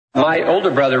My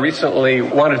older brother recently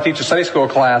wanted to teach a Sunday school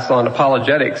class on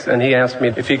apologetics, and he asked me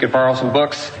if he could borrow some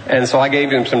books. And so I gave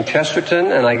him some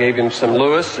Chesterton, and I gave him some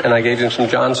Lewis, and I gave him some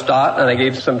John Stott, and I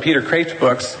gave him some Peter Kreeft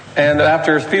books. And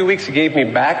after a few weeks, he gave me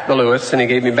back the Lewis, and he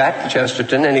gave me back the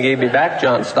Chesterton, and he gave me back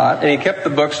John Stott, and he kept the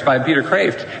books by Peter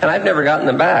Kreeft, and I've never gotten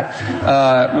them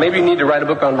back. Maybe you need to write a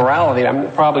book on morality. I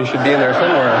probably should be in there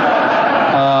somewhere.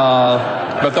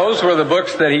 But those were the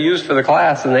books that he used for the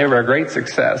class, and they were a great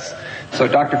success. So,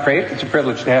 Dr. Kreeft, it's a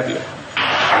privilege to have you.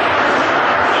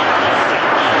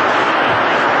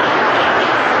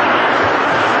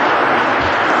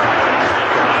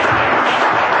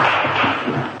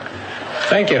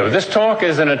 Thank you. This talk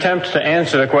is an attempt to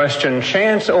answer the question,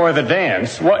 chance or the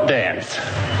dance? What dance?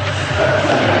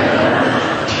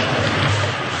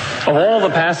 Of all the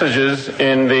passages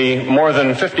in the more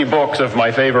than 50 books of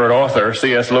my favorite author,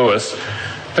 C.S. Lewis,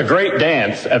 the great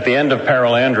dance at the end of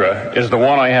Paralandra is the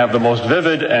one I have the most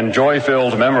vivid and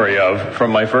joy-filled memory of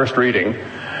from my first reading,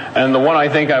 and the one I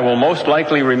think I will most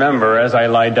likely remember as I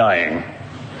lie dying.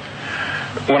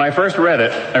 When I first read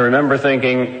it, I remember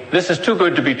thinking, this is too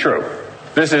good to be true.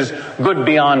 This is good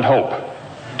beyond hope,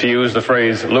 to use the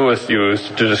phrase Lewis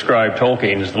used to describe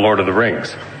Tolkien's The Lord of the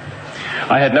Rings.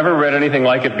 I had never read anything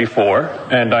like it before,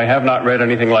 and I have not read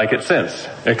anything like it since,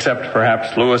 except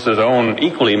perhaps Lewis's own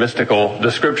equally mystical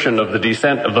description of the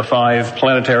descent of the 5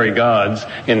 planetary gods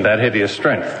in that hideous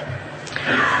strength.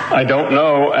 I didn't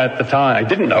know at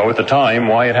the time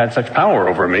why it had such power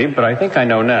over me, but I think I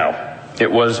know now.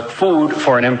 It was food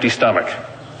for an empty stomach.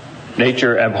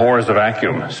 Nature abhors a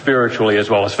vacuum, spiritually as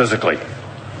well as physically.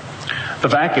 The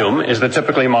vacuum is the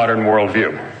typically modern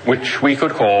worldview, which we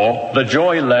could call the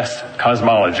joyless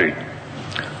cosmology.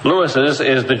 Lewis's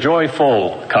is the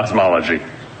joyful cosmology.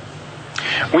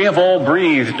 We have all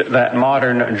breathed that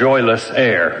modern joyless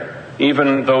air,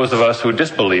 even those of us who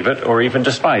disbelieve it or even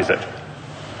despise it.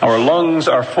 Our lungs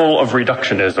are full of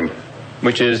reductionism,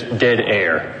 which is dead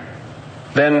air.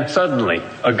 Then suddenly,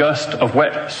 a gust of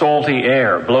wet, salty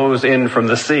air blows in from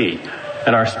the sea,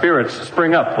 and our spirits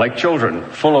spring up like children,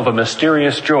 full of a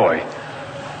mysterious joy.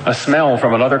 A smell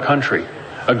from another country,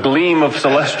 a gleam of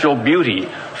celestial beauty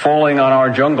falling on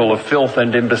our jungle of filth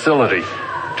and imbecility,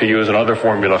 to use another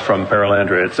formula from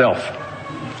Paralandra itself.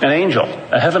 An angel,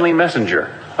 a heavenly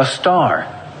messenger, a star.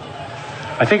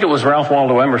 I think it was Ralph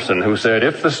Waldo Emerson who said,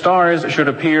 if the stars should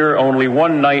appear only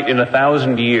one night in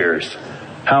 1,000 years,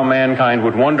 how mankind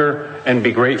would wonder and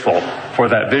be grateful for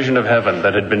that vision of heaven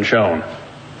that had been shown.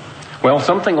 Well,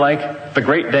 something like The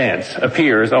Great Dance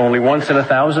appears only once in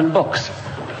 1,000 books.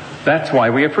 That's why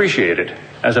we appreciate it,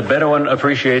 as a Bedouin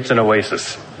appreciates an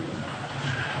oasis.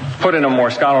 Put in a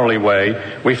more scholarly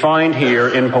way, we find here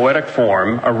in poetic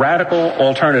form a radical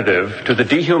alternative to the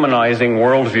dehumanizing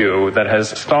worldview that has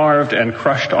starved and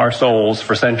crushed our souls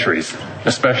for centuries,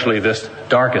 especially this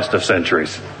darkest of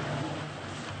centuries.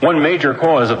 One major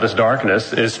cause of this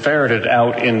darkness is ferreted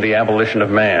out in the abolition of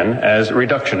man as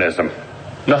reductionism.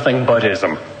 Nothing but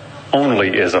ism.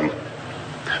 Only ism.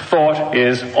 Thought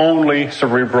is only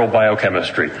cerebral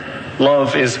biochemistry.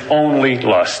 Love is only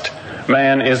lust.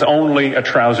 Man is only a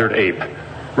trousered ape.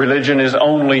 Religion is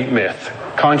only myth.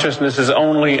 Consciousness is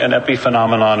only an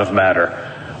epiphenomenon of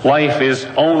matter. Life is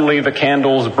only the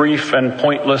candle's brief and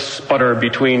pointless sputter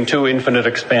between 2 infinite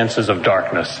expanses of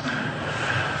darkness.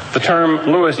 The term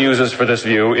Lewis uses for this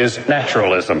view is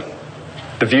naturalism,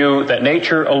 the view that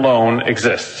nature alone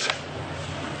exists.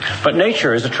 But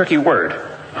nature is a tricky word.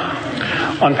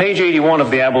 On page 81 of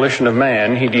The Abolition of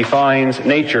Man, he defines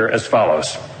nature as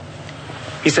follows.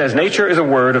 He says, nature is a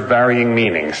word of varying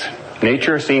meanings.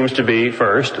 Nature seems to be,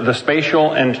 first, the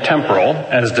spatial and temporal,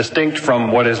 as distinct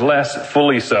from what is less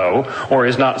fully so, or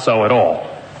is not so at all.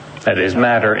 That is,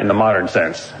 matter in the modern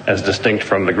sense, as distinct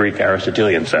from the Greek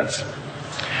Aristotelian sense.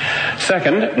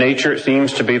 Second, nature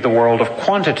seems to be the world of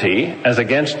quantity as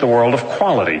against the world of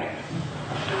quality.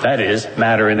 That is,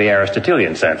 matter in the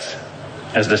Aristotelian sense,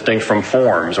 as distinct from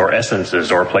forms or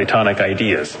essences or Platonic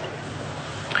ideas.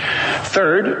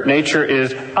 Third, nature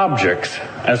is objects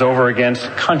as over against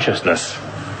consciousness.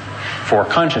 For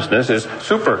consciousness is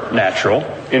supernatural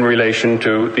in relation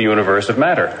to the universe of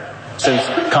matter. Since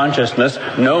consciousness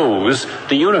knows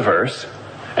the universe,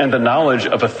 and the knowledge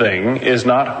of a thing is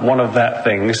not one of that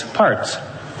thing's parts,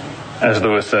 as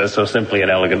Lewis says so simply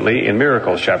and elegantly in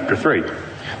Miracles, chapter 3.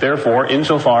 Therefore,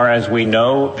 insofar as we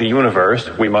know the universe,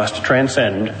 we must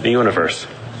transcend the universe.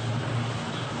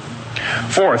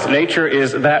 Fourth, nature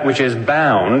is that which is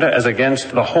bound as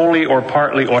against the wholly or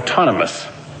partly autonomous.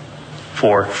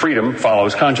 For freedom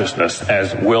follows consciousness,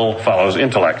 as will follows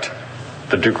intellect.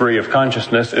 The degree of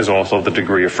consciousness is also the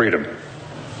degree of freedom.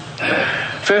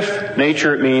 Fifth,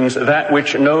 nature means that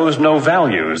which knows no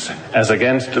values, as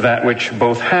against that which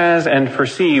both has and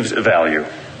perceives value.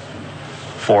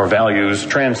 For values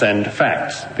transcend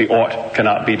facts. The ought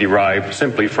cannot be derived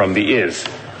simply from the is,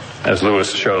 as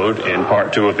Lewis showed in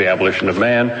Part 2 of The Abolition of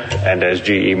Man, and as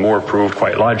G.E. Moore proved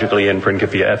quite logically in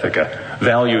Principia Ethica.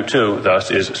 Value, too,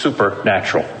 thus, is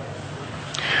supernatural.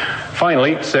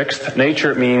 Finally, sixth,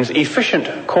 nature means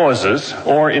efficient causes,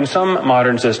 or in some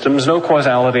modern systems, no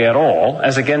causality at all,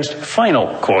 as against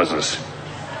final causes.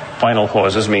 Final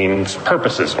causes means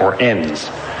purposes or ends.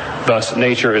 Thus,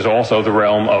 nature is also the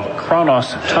realm of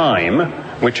chronos, time,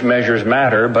 which measures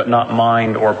matter but not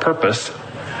mind or purpose,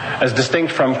 as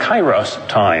distinct from kairos,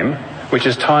 time, which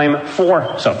is time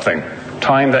for something,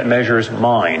 time that measures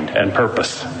mind and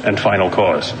purpose and final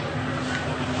cause.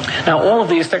 Now, all of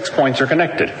these 6 points are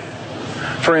connected.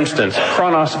 For instance,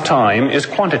 chronos, time, is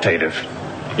quantitative.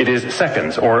 It is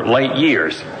seconds or light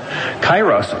years.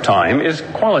 Kairos, time, is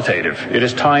qualitative. It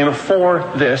is time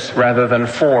for this rather than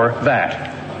for that.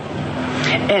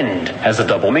 End has a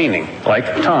double meaning, like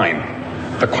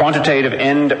time. The quantitative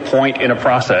end point in a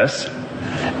process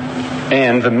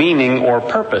and the meaning or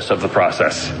purpose of the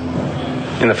process.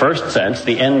 In the first sense,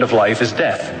 the end of life is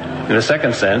death. In the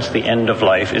second sense, the end of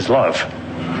life is love.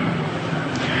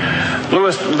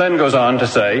 Lewis then goes on to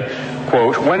say,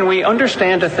 quote, when we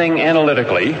understand a thing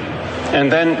analytically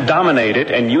and then dominate it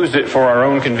and use it for our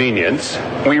own convenience,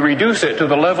 we reduce it to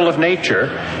the level of nature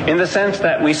in the sense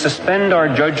that we suspend our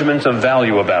judgments of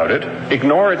value about it,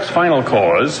 ignore its final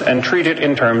cause, and treat it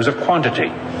in terms of quantity.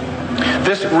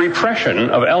 This repression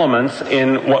of elements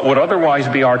in what would otherwise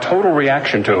be our total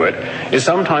reaction to it is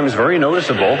sometimes very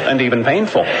noticeable and even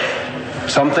painful.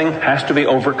 Something has to be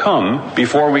overcome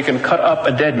before we can cut up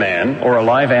a dead man or a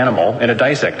live animal in a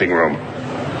dissecting room.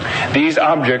 These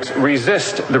objects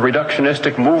resist the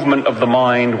reductionistic movement of the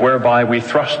mind whereby we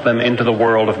thrust them into the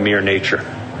world of mere nature.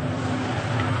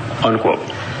 Unquote.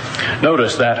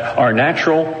 Notice that our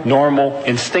natural, normal,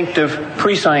 instinctive,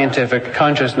 pre-scientific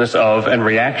consciousness of and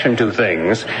reaction to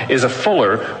things is a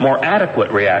fuller, more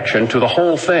adequate reaction to the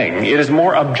whole thing. It is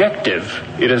more objective.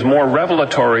 It is more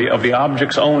revelatory of the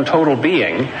object's own total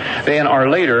being than our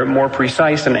later, more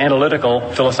precise and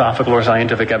analytical philosophical or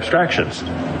scientific abstractions.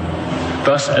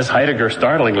 Thus, as Heidegger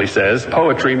startlingly says,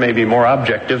 poetry may be more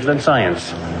objective than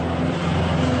science.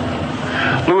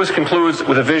 Lewis concludes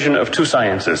with a vision of two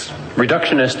sciences,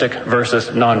 reductionistic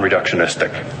versus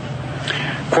non-reductionistic.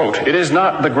 Quote, it is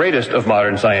not the greatest of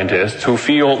modern scientists who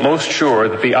feel most sure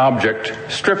that the object,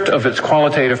 stripped of its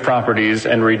qualitative properties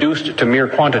and reduced to mere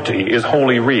quantity, is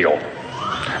wholly real.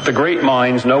 The great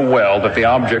minds know well that the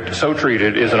object so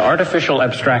treated is an artificial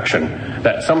abstraction,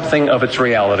 that something of its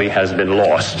reality has been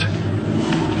lost.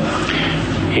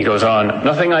 He goes on,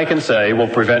 nothing I can say will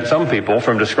prevent some people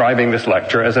from describing this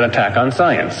lecture as an attack on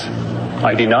science.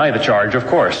 I deny the charge, of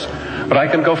course, but I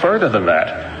can go further than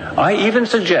that. I even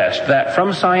suggest that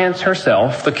from science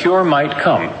herself the cure might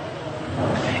come.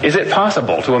 Is it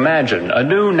possible to imagine a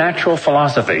new natural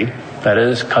philosophy, that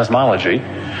is, cosmology,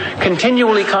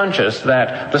 continually conscious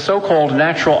that the so-called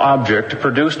natural object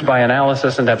produced by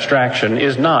analysis and abstraction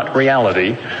is not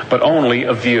reality, but only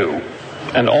a view,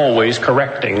 and always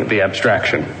correcting the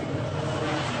abstraction?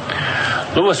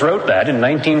 Lewis wrote that in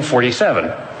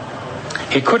 1947.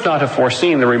 He could not have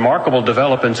foreseen the remarkable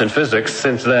developments in physics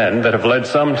since then that have led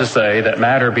some to say that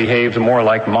matter behaves more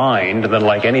like mind than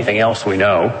like anything else we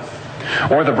know,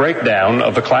 or the breakdown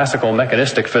of the classical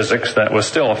mechanistic physics that was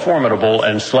still a formidable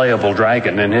and slayable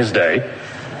dragon in his day.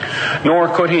 Nor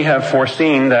could he have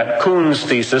foreseen that Kuhn's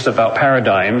thesis about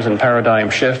paradigms and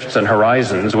paradigm shifts and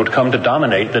horizons would come to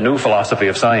dominate the new philosophy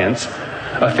of science,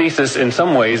 a thesis in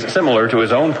some ways similar to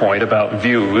his own point about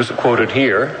views, quoted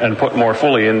here and put more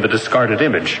fully in The Discarded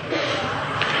Image.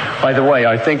 By the way,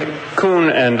 I think Kuhn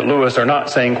and Lewis are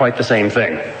not saying quite the same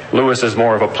thing. Lewis is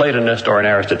more of a Platonist or an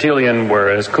Aristotelian,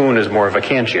 whereas Kuhn is more of a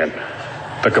Kantian.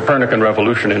 The Copernican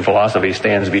revolution in philosophy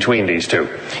stands between these two.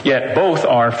 Yet both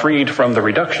are freed from the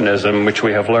reductionism which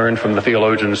we have learned from the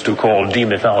theologians to call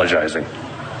demythologizing.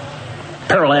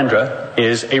 Perelandra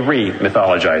is a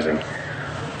re-mythologizing.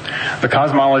 The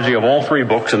cosmology of all three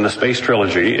books in the Space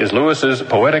Trilogy is Lewis's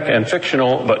poetic and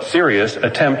fictional but serious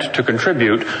attempt to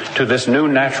contribute to this new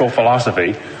natural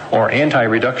philosophy or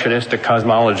anti-reductionistic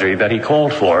cosmology that he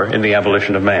called for in The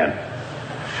Abolition of Man.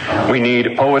 We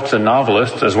need poets and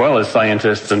novelists as well as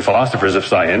scientists and philosophers of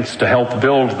science to help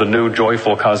build the new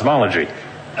joyful cosmology.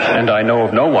 And I know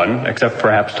of no one, except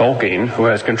perhaps Tolkien, who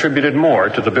has contributed more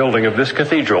to the building of this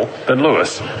cathedral than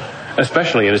Lewis,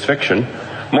 especially in his fiction,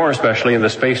 more especially in the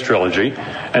Space Trilogy,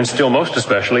 and still most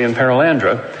especially in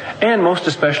Perelandra, and most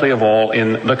especially of all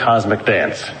in The Cosmic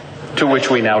Dance, to which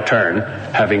we now turn,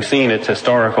 having seen its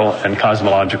historical and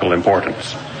cosmological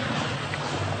importance.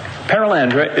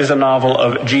 Perelandra is a novel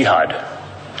of jihad,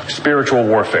 spiritual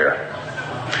warfare.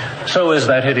 So is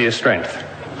That Hideous Strength.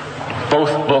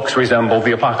 Both books resemble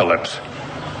the apocalypse.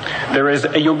 There is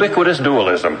a ubiquitous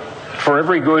dualism. For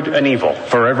every good, an evil.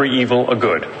 For every evil, a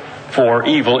good. For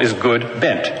evil is good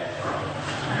bent.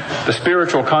 The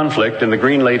spiritual conflict in the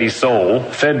Green Lady's soul,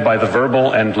 fed by the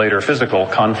verbal and later physical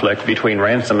conflict between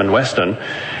Ransom and Weston,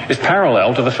 is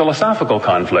parallel to the philosophical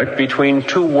conflict between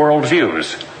two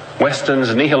worldviews,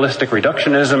 Weston's nihilistic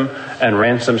reductionism and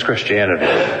Ransom's Christianity.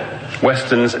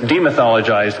 Weston's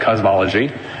demythologized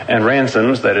cosmology and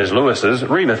Ransom's, that is Lewis's,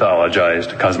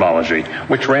 remythologized cosmology,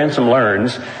 which Ransom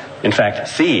learns, in fact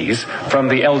sees, from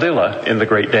the Eldilla in The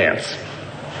Great Dance.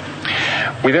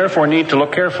 We therefore need to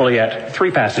look carefully at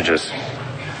three passages.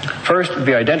 First,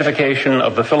 the identification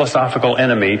of the philosophical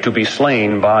enemy to be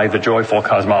slain by the joyful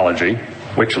cosmology,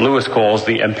 which Lewis calls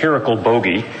the empirical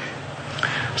bogey.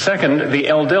 Second, the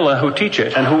Eldilla who teach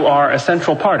it and who are a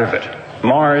central part of it,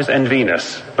 Mars and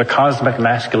Venus, the cosmic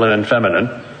masculine and feminine.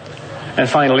 And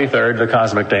finally, third, the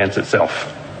cosmic dance itself.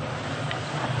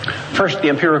 First, the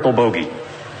empirical bogey.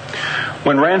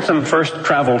 When Ransom first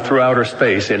traveled through outer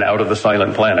space in Out of the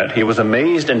Silent Planet, he was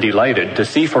amazed and delighted to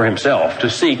see for himself, to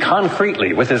see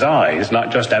concretely with his eyes,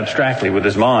 not just abstractly with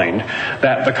his mind,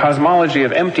 that the cosmology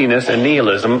of emptiness and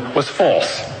nihilism was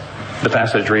false. The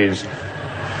passage reads,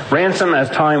 Ransom, as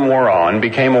time wore on,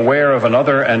 became aware of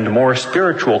another and more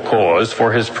spiritual cause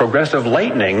for his progressive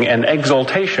lightening and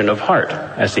exaltation of heart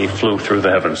as he flew through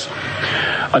the heavens.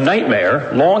 A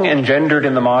nightmare, long engendered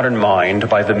in the modern mind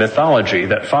by the mythology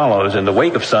that follows in the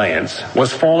wake of science,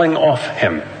 was falling off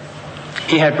him.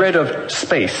 He had read of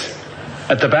space.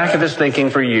 At the back of his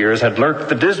thinking for years had lurked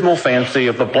the dismal fancy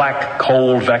of the black,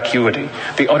 cold vacuity,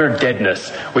 the utter deadness,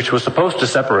 which was supposed to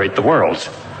separate the worlds.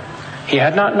 He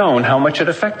had not known how much it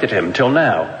affected him till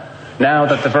now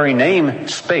that the very name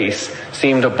space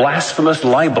seemed a blasphemous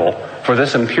libel for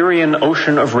this Empyrean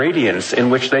ocean of radiance in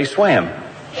which they swam.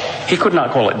 He could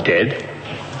not call it dead.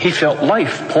 He felt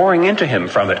life pouring into him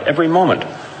from it every moment.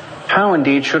 How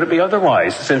indeed should it be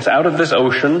otherwise, since out of this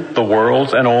ocean the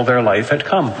worlds and all their life had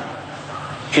come?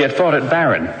 He had thought it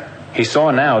barren. He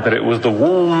saw now that it was the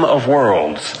womb of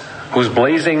worlds, whose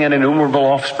blazing and innumerable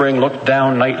offspring looked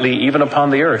down nightly even upon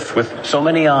the earth with so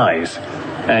many eyes,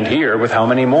 and here with how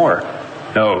many more.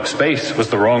 No, space was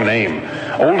the wrong name.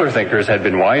 Older thinkers had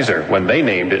been wiser when they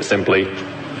named it simply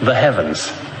the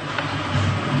heavens.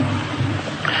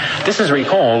 This is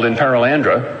recalled in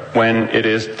Perelandra when it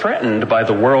is threatened by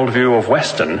the worldview of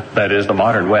Weston, that is the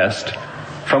modern West,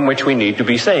 from which we need to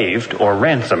be saved or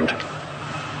ransomed.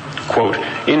 Quote,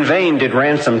 in vain did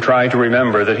Ransom try to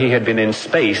remember that he had been in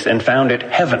space and found it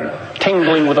heaven,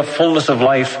 tingling with a fullness of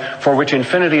life for which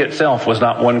infinity itself was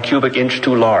not 1 cubic inch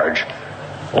too large.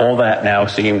 All that now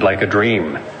seemed like a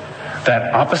dream.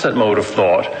 That opposite mode of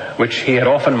thought, which he had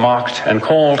often mocked and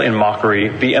called in mockery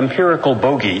the empirical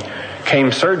bogey,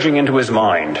 came surging into his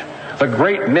mind. The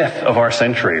great myth of our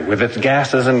century, with its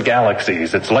gases and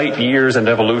galaxies, its light years and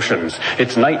evolutions,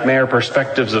 its nightmare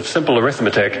perspectives of simple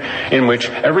arithmetic, in which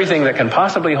everything that can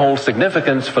possibly hold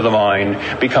significance for the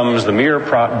mind becomes the mere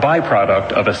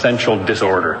byproduct of essential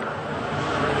disorder.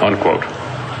 Unquote.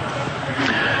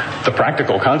 The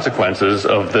practical consequences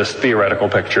of this theoretical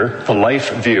picture, the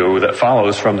life view that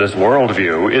follows from this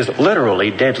worldview, is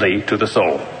literally deadly to the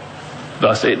soul.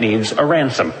 Thus it needs a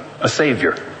ransom, a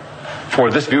savior. For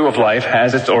this view of life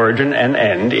has its origin and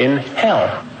end in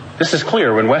hell. This is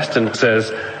clear when Weston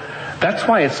says, that's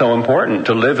why it's so important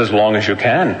to live as long as you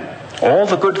can. All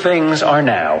the good things are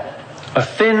now. A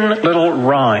thin little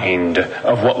rind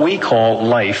of what we call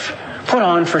life, put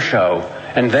on for show,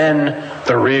 and then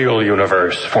the real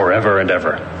universe forever and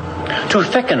ever. To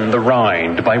thicken the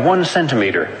rind by 1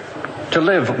 centimeter, to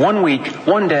live 1 week,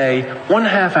 1 day,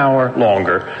 1/2 hour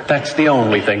longer, that's the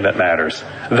only thing that matters.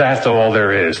 That's all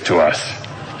there is to us.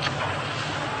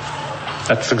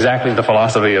 That's exactly the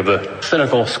philosophy of the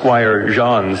cynical Squire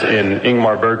Johns in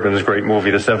Ingmar Bergman's great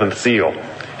movie, The Seventh Seal.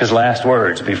 His last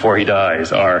words before he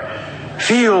dies are,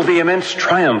 feel the immense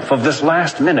triumph of this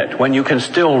last minute when you can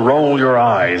still roll your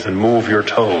eyes and move your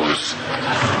toes.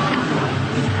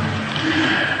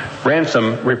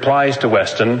 Ransom replies to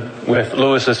Weston with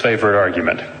Lewis's favorite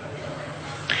argument.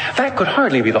 That could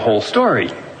hardly be the whole story.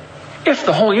 If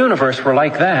the whole universe were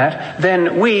like that,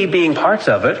 then we, being parts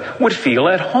of it, would feel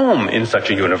at home in such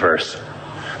a universe.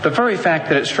 The very fact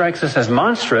that it strikes us as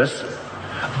monstrous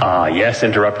Ah, yes,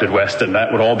 interrupted Weston,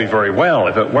 that would all be very well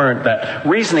if it weren't that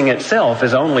reasoning itself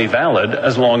is only valid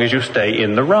as long as you stay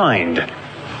in the rind.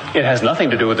 It has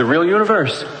nothing to do with the real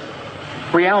universe.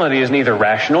 Reality is neither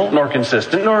rational nor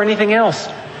consistent nor anything else.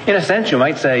 In a sense, you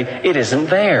might say, it isn't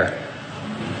there.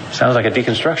 Sounds like a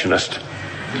deconstructionist.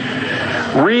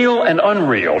 Real and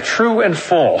unreal, true and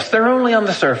false, they're only on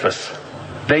the surface.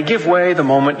 They give way the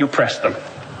moment you press them.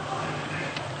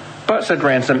 But, said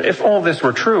Ransom, if all this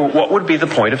were true, what would be the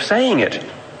point of saying it?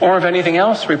 Or of anything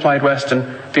else, replied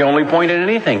Weston. The only point in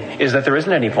anything is that there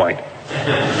isn't any point.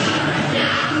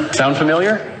 Sound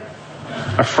familiar?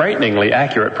 A frighteningly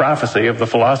accurate prophecy of the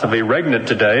philosophy regnant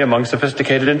today among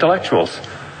sophisticated intellectuals.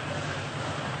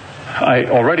 I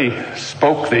already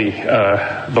spoke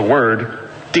the word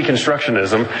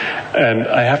deconstructionism, and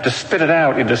I have to spit it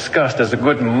out in disgust as a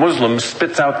good Muslim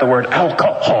spits out the word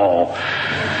alcohol.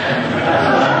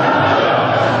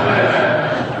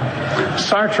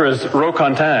 Sartre's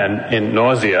Roquentin in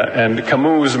Nausea and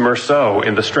Camus' Meursault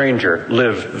in The Stranger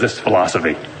live this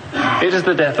philosophy. It is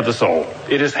the death of the soul.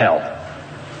 It is hell.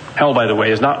 Hell, by the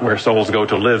way, is not where souls go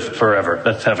to live forever.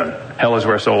 That's heaven. Hell is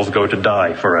where souls go to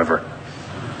die forever.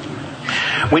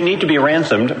 We need to be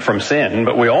ransomed from sin,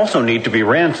 but we also need to be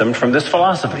ransomed from this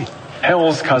philosophy,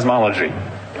 hell's cosmology,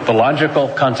 the logical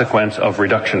consequence of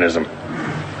reductionism.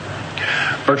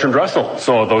 Bertrand Russell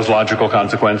saw those logical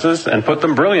consequences and put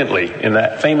them brilliantly in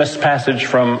that famous passage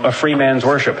from A Free Man's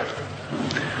Worship.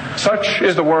 Such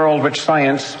is the world which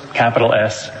science, capital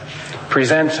S,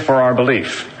 presents for our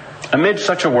belief. Amid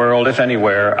such a world, if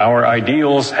anywhere, our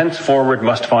ideals henceforward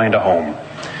must find a home.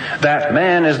 That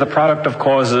man is the product of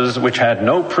causes which had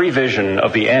no prevision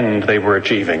of the end they were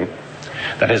achieving.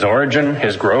 That his origin,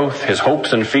 his growth, his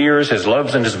hopes and fears, his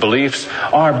loves and his beliefs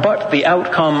are but the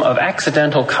outcome of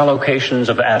accidental collocations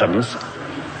of atoms.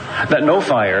 That no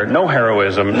fire, no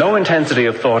heroism, no intensity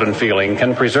of thought and feeling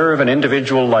can preserve an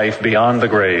individual life beyond the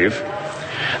grave.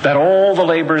 That all the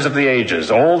labors of the ages,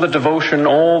 all the devotion,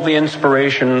 all the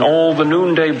inspiration, all the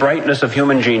noonday brightness of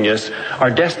human genius are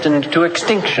destined to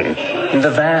extinction in the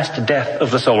vast death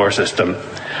of the solar system,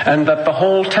 and that the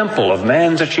whole temple of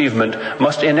man's achievement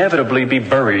must inevitably be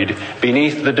buried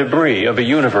beneath the debris of a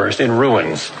universe in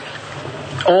ruins.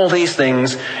 All these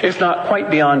things, if not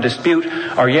quite beyond dispute,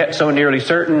 are yet so nearly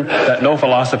certain that no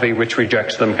philosophy which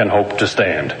rejects them can hope to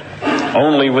stand.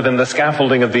 Only within the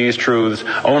scaffolding of these truths,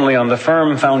 only on the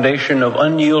firm foundation of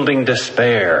unyielding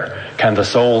despair, can the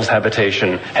soul's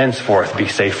habitation henceforth be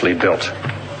safely built.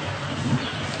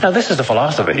 Now, this is a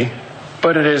philosophy,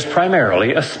 but it is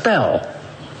primarily a spell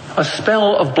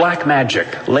of black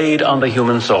magic laid on the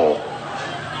human soul.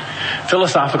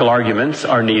 Philosophical arguments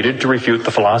are needed to refute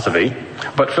the philosophy,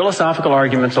 but philosophical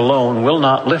arguments alone will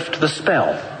not lift the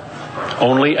spell.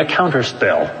 Only a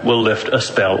counterspell will lift a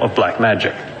spell of black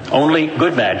magic. Only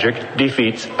good magic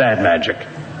defeats bad magic.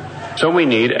 So we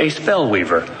need a spell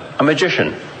weaver, a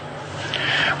magician.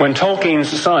 When Tolkien's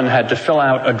son had to fill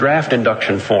out a draft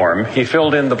induction form, he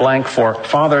filled in the blank for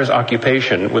father's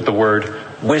occupation with the word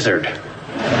wizard.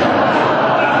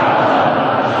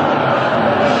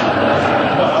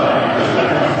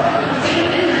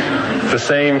 The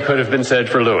same could have been said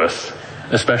for Lewis,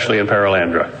 especially in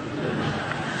Paralandra.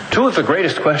 Two of the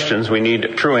greatest questions we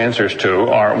need true answers to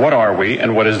are, what are we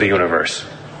and what is the universe?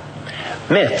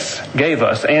 Myths gave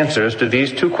us answers to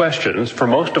these two questions for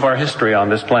most of our history on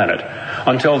this planet,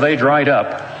 until they dried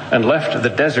up and left the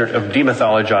desert of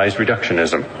demythologized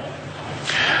reductionism.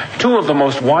 Two of the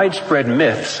most widespread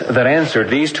myths that answered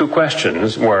these two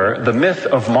questions were the myth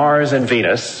of Mars and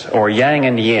Venus, or Yang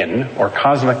and Yin, or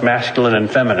cosmic masculine and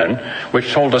feminine,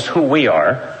 which told us who we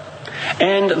are,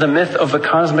 and the myth of the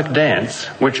cosmic dance,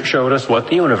 which showed us what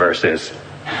the universe is.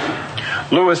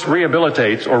 Lewis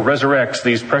rehabilitates or resurrects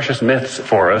these precious myths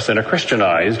for us in a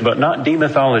Christianized but not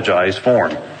demythologized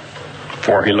form.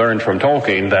 For he learned from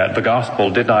Tolkien that the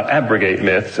gospel did not abrogate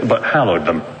myths, but hallowed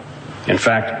them. In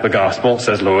fact, the gospel,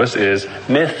 says Lewis, is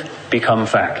myth become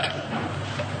fact.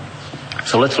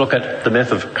 So let's look at the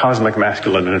myth of cosmic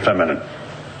masculine and feminine.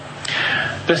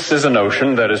 This is a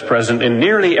notion that is present in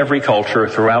nearly every culture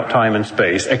throughout time and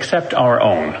space, except our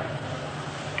own.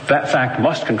 That fact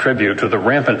must contribute to the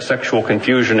rampant sexual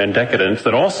confusion and decadence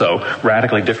that also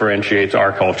radically differentiates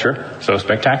our culture so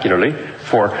spectacularly,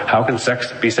 for how can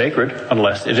sex be sacred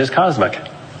unless it is cosmic?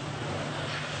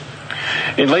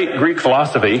 In late Greek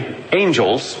philosophy,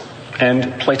 angels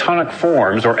and Platonic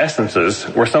forms or essences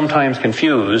were sometimes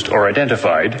confused or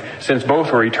identified, since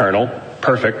both were eternal,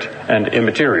 perfect, and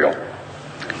immaterial.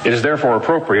 It is therefore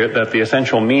appropriate that the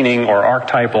essential meaning or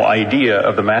archetypal idea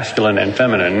of the masculine and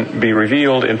feminine be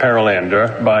revealed in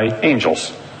Paralandra by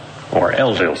angels, or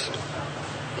eldils.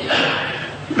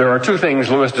 There are two things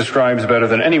Lewis describes better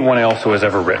than anyone else who has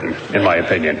ever written, in my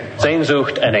opinion.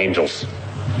 Sehnsucht and angels.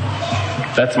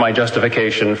 That's my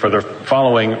justification for the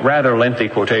following rather lengthy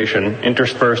quotation,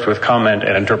 interspersed with comment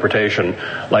and interpretation,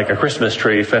 like a Christmas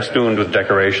tree festooned with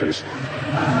decorations.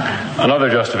 Another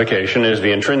justification is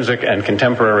the intrinsic and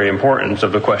contemporary importance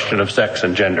of the question of sex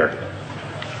and gender.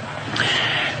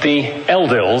 The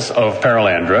Eldils of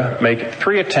Perelandra make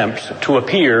three attempts to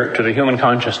appear to the human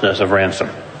consciousness of Ransom.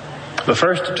 The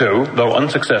first two, though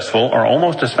unsuccessful, are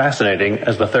almost as fascinating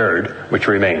as the third, which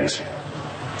remains.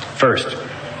 First,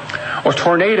 a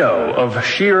tornado of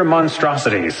sheer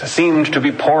monstrosities seemed to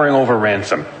be pouring over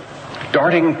Ransom.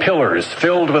 Darting pillars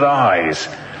filled with eyes,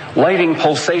 lighting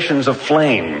pulsations of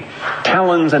flame,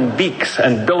 talons and beaks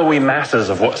and billowy masses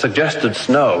of what suggested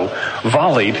snow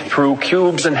volleyed through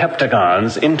cubes and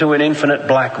heptagons into an infinite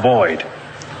black void.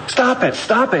 Stop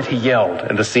it, he yelled,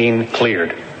 and the scene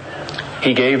cleared.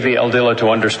 He gave the Eldila to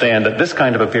understand that this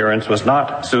kind of appearance was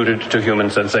not suited to human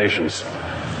sensations.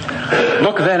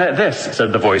 Look then at this,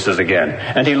 said the voices again,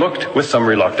 and he looked with some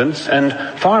reluctance, and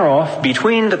far off,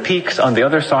 between the peaks on the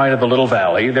other side of the little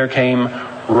valley, there came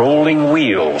rolling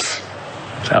wheels.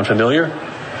 Sound familiar?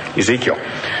 Ezekiel.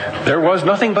 There was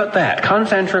nothing but that,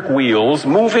 concentric wheels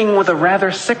moving with a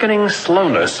rather sickening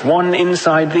slowness, one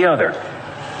inside the other.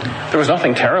 There was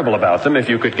nothing terrible about them if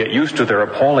you could get used to their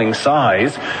appalling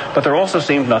size, but there also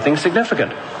seemed nothing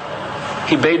significant.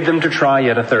 He bade them to try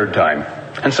yet a third time,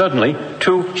 and suddenly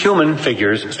 2 human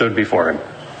figures stood before him.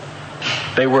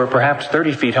 They were perhaps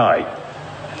 30 feet high.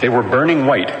 They were burning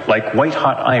white, like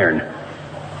white-hot iron.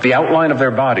 The outline of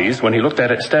their bodies, when he looked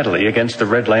at it steadily against the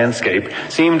red landscape,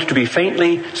 seemed to be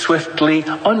faintly, swiftly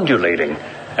undulating,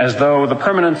 as though the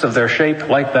permanence of their shape,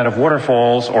 like that of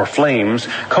waterfalls or flames,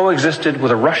 coexisted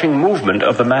with a rushing movement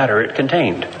of the matter it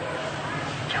contained.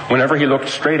 Whenever he looked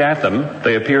straight at them,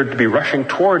 they appeared to be rushing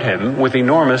toward him with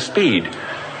enormous speed.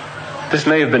 This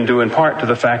may have been due in part to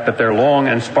the fact that their long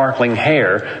and sparkling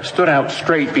hair stood out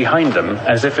straight behind them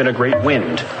as if in a great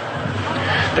wind.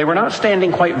 They were not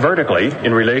standing quite vertically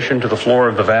in relation to the floor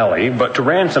of the valley, but to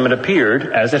Ransom it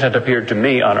appeared, as it had appeared to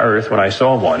me on earth when I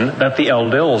saw one, that the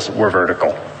Eldils were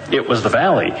vertical. It was the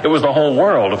valley. It was the whole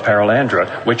world of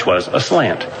Perelandra, which was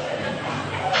aslant.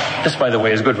 This, by the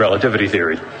way, is good relativity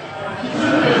theory.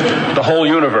 The whole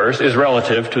universe is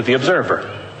relative to the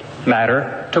observer.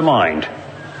 Matter to mind.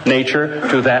 Nature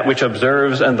to that which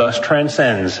observes and thus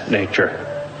transcends nature.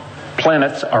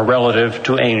 Planets are relative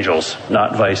to angels,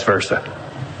 not vice versa.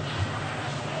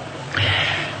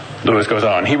 Lewis goes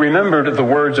on. He remembered the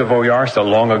words of Oyarsa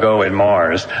long ago in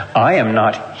Mars. I am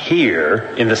not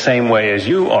here in the same way as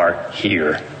you are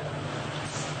here.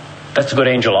 That's good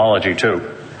angelology,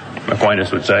 too,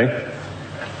 Aquinas would say.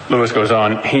 Lewis goes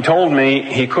on. He told me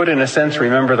he could in a sense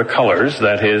remember the colors,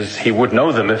 that is, he would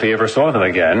know them if he ever saw them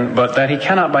again, but that he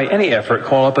cannot by any effort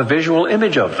call up a visual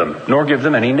image of them, nor give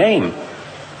them any name.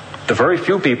 The very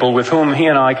few people with whom he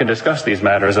and I can discuss these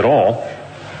matters at all,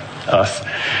 us,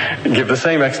 give the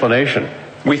same explanation.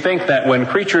 We think that when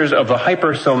creatures of the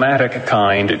hypersomatic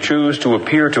kind choose to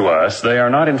appear to us, they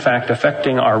are not in fact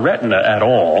affecting our retina at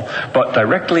all, but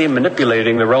directly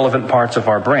manipulating the relevant parts of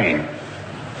our brain.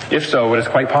 If so, it is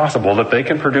quite possible that they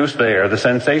can produce there the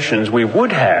sensations we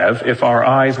would have if our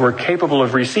eyes were capable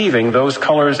of receiving those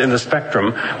colors in the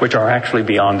spectrum which are actually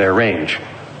beyond their range.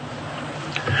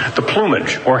 The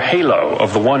plumage, or halo,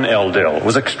 of the one Eldil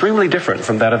was extremely different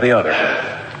from that of the other.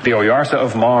 The Oyarsa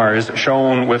of Mars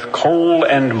shone with coal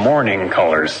and morning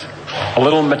colors, a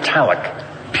little metallic,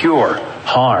 pure,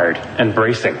 hard, and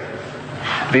bracing.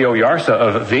 The Oyarsa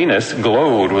of Venus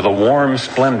glowed with a warm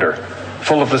splendor,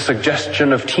 full of the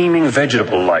suggestion of teeming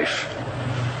vegetable life.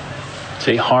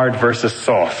 See, hard versus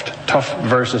soft, tough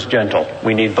versus gentle.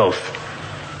 We need both.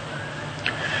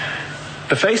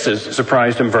 The faces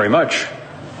surprised him very much.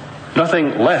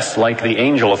 Nothing less like the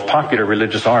angel of popular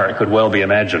religious art could well be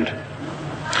imagined.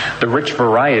 The rich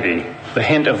variety, the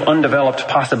hint of undeveloped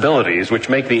possibilities which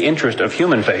make the interest of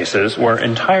human faces were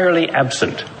entirely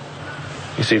absent.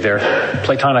 You see, they're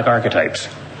Platonic archetypes.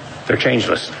 They're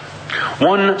changeless.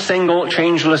 One single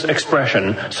changeless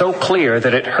expression, so clear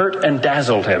that it hurt and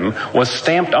dazzled him, was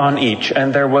stamped on each,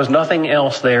 and there was nothing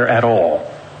else there at all.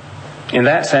 In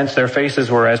that sense, their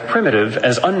faces were as primitive,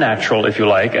 as unnatural, if you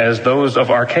like, as those of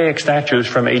archaic statues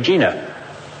from Aegina.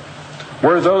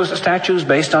 Were those statues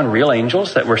based on real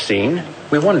angels that were seen?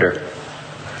 We wonder.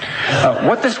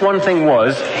 What this one thing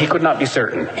was, he could not be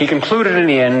certain. He concluded in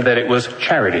the end that it was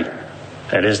charity.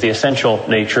 That is the essential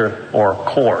nature or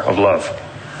core of love.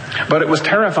 But it was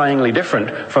terrifyingly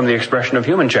different from the expression of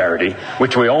human charity,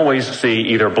 which we always see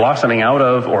either blossoming out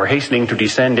of or hastening to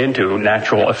descend into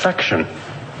natural affection.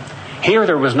 Here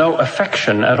there was no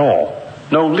affection at all.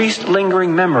 No least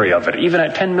lingering memory of it, even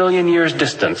at 10 million years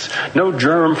distance. No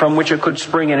germ from which it could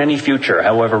spring in any future,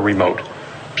 however remote.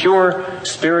 Pure,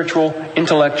 spiritual,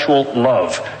 intellectual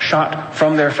love shot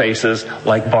from their faces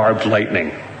like barbed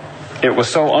lightning. It was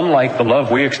so unlike the love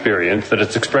we experience that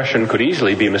its expression could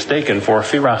easily be mistaken for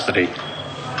ferocity.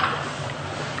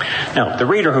 Now, the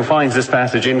reader who finds this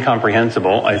passage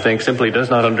incomprehensible, I think, simply does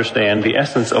not understand the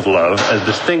essence of love as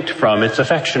distinct from its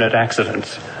affectionate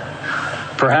accidents.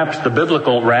 Perhaps the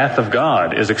biblical wrath of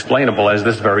God is explainable as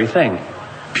this very thing.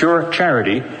 Pure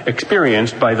charity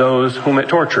experienced by those whom it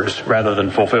tortures rather than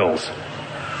fulfills.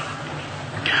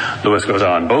 Lewis goes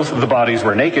on, both of the bodies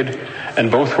were naked, and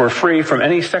both were free from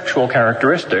any sexual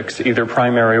characteristics, either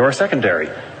primary or secondary.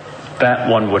 That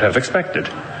one would have expected.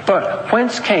 But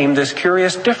whence came this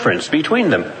curious difference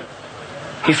between them?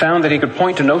 He found that he could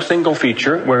point to no single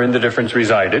feature wherein the difference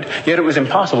resided, yet it was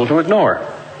impossible to ignore.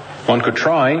 One could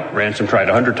try, Ransom tried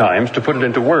 100 times, to put it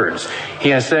into words. He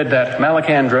has said that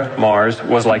Malacandra, Mars,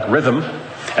 was like rhythm,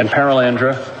 and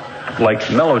Paralandra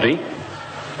like melody.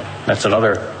 That's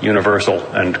another universal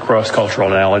and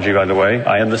cross-cultural analogy, by the way.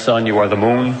 I am the sun, you are the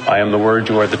moon. I am the word,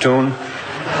 you are the tune.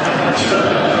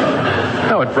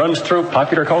 No, it runs through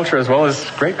popular culture as well as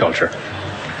great culture.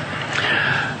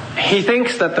 He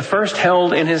thinks that the first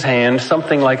held in his hand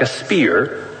something like a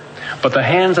spear, but the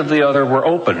hands of the other were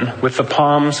open with the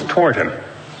palms toward him.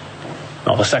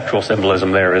 Well, the sexual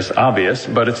symbolism there is obvious,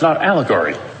 but it's not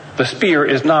allegory. The spear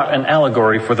is not an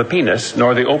allegory for the penis,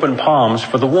 nor the open palms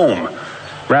for the womb.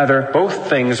 Rather, both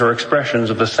things are expressions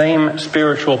of the same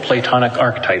spiritual Platonic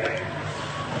archetype.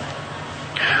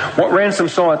 What Ransom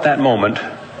saw at that moment,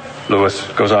 Lewis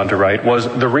goes on to write, was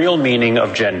the real meaning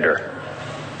of gender.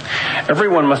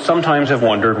 Everyone must sometimes have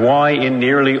wondered why in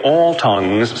nearly all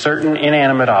tongues certain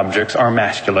inanimate objects are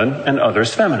masculine and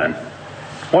others feminine.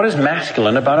 What is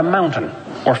masculine about a mountain,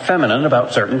 or feminine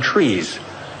about certain trees?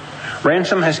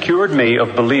 Ransom has cured me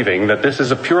of believing that this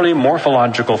is a purely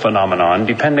morphological phenomenon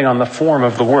depending on the form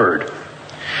of the word.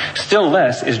 Still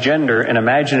less is gender an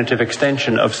imaginative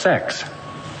extension of sex.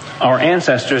 Our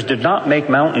ancestors did not make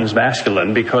mountains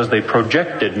masculine because they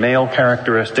projected male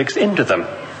characteristics into them.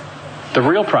 The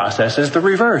real process is the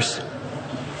reverse.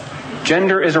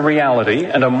 Gender is a reality,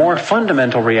 and a more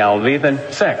fundamental reality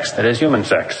than sex, that is, human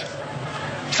sex.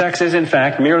 Sex is, in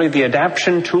fact, merely the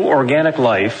adaptation to organic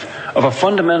life of a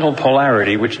fundamental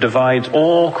polarity which divides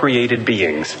all created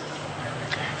beings.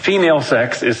 Female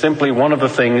sex is simply one of the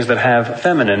things that have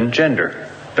feminine gender.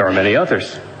 There are many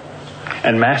others.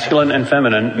 And masculine and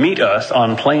feminine meet us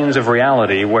on planes of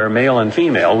reality where male and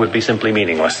female would be simply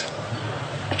meaningless.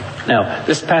 Now,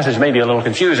 this passage may be a little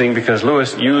confusing because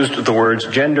Lewis used the words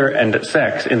gender and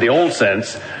sex in the old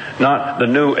sense, not the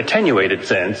new attenuated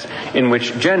sense, in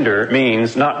which gender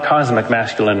means not cosmic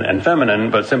masculine and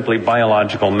feminine, but simply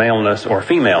biological maleness or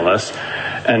femaleness,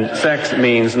 and sex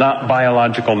means not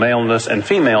biological maleness and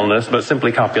femaleness, but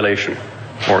simply copulation,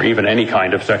 or even any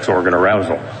kind of sex organ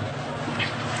arousal.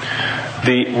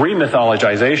 The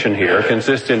remythologization here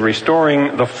consists in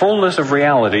restoring the fullness of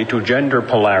reality to gender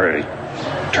polarity,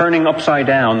 turning upside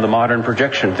down the modern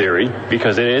projection theory,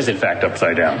 because it is in fact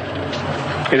upside down.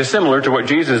 It is similar to what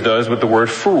Jesus does with the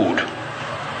word food,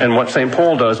 and what St.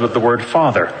 Paul does with the word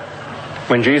father,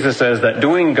 when Jesus says that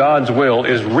doing God's will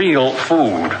is real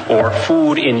food, or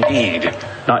food indeed,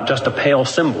 not just a pale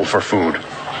symbol for food.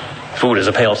 Food is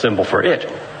a pale symbol for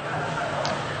it.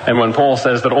 And when Paul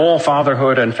says that all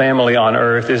fatherhood and family on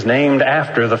earth is named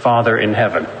after the Father in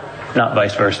heaven, not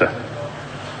vice versa.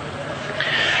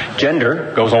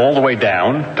 Gender goes all the way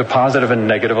down to positive and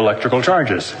negative electrical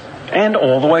charges, and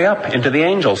all the way up into the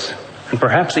angels, and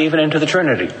perhaps even into the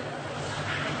Trinity.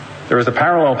 There is a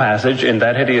parallel passage in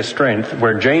That Hideous Strength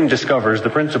where Jane discovers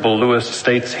the principle Lewis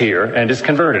states here and is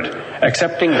converted,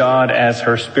 accepting God as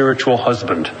her spiritual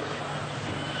husband.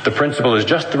 The principle is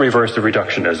just the reverse of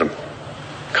reductionism.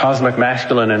 Cosmic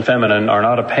masculine and feminine are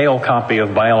not a pale copy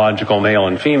of biological male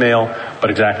and female, but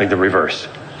exactly the reverse.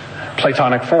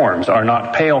 Platonic forms are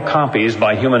not pale copies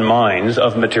by human minds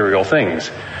of material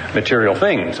things. Material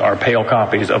things are pale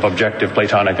copies of objective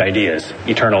Platonic ideas,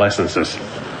 eternal essences.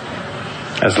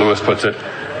 As Lewis puts it,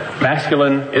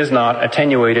 masculine is not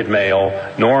attenuated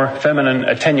male, nor feminine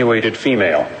attenuated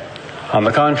female. On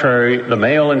the contrary, the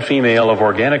male and female of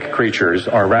organic creatures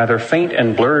are rather faint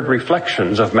and blurred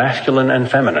reflections of masculine and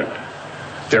feminine.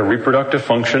 Their reproductive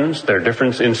functions, their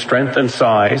difference in strength and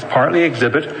size, partly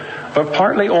exhibit, but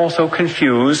partly also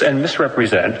confuse and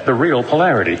misrepresent the real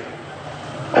polarity.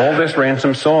 All this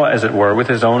Ransom saw, as it were, with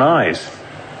his own eyes.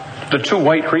 The two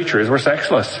white creatures were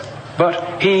sexless,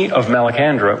 but he of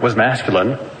Malacandra was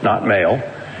masculine, not male.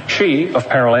 She of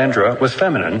Paralandra was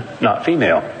feminine, not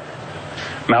female.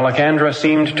 Malacandra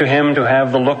seemed to him to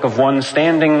have the look of one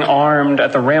standing armed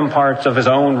at the ramparts of his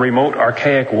own remote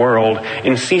archaic world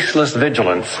in ceaseless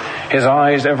vigilance, his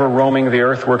eyes ever roaming the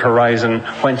earthward horizon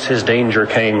whence his danger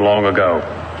came long ago.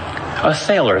 A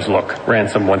sailor's look,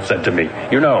 Ransom once said to me.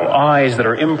 You know, eyes that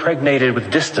are impregnated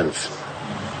with distance.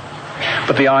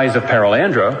 But the eyes of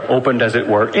Paralandra opened, as it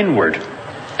were, inward,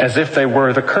 as if they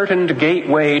were the curtained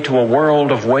gateway to a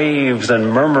world of waves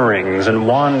and murmurings and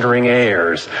wandering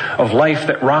airs, of life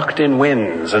that rocked in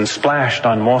winds and splashed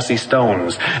on mossy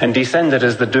stones and descended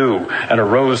as the dew and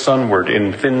arose sunward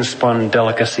in thin-spun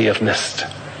delicacy of mist.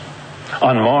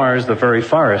 On Mars, the very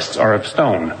forests are of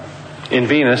stone. In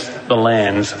Venus, the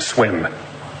lands swim.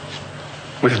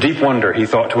 With deep wonder, he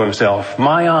thought to himself,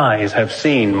 my eyes have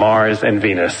seen Mars and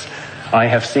Venus. I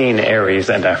have seen Ares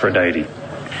and Aphrodite.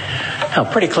 Now,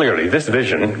 pretty clearly, this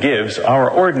vision gives our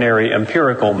ordinary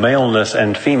empirical maleness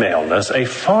and femaleness a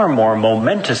far more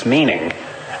momentous meaning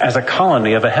as a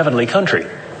colony of a heavenly country.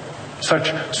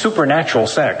 Such supernatural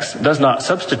sex does not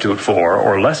substitute for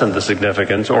or lessen the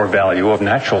significance or value of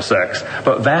natural sex,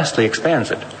 but vastly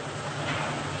expands it.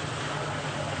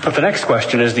 But the next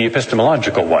question is the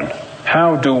epistemological one.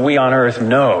 How do we on earth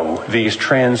know these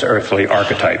trans-earthly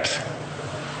archetypes?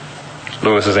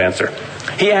 Lewis's answer.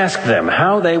 He asked them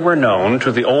how they were known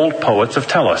to the old poets of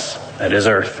Tellus, that is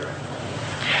Earth.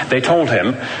 They told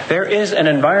him, there is an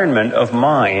environment of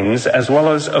minds as well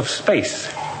as of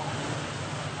space.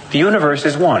 The universe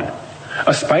is one,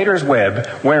 a spider's web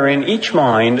wherein each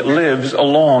mind lives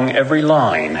along every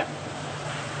line.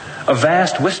 A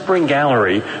vast whispering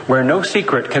gallery where no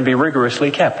secret can be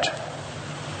rigorously kept.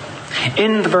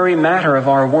 In the very matter of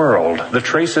our world, the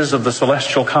traces of the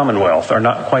celestial commonwealth are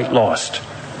not quite lost.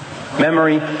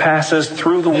 Memory passes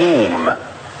through the womb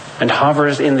and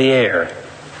hovers in the air.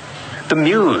 The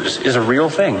muse is a real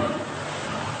thing.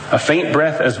 A faint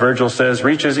breath, as Virgil says,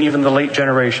 reaches even the late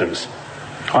generations.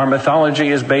 Our mythology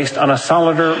is based on a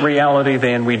solider reality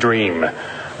than we dream,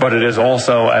 but it is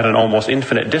also at an almost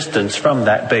infinite distance from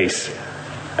that base.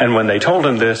 And when they told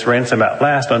him this, Ransom at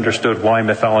last understood why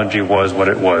mythology was what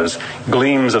it was.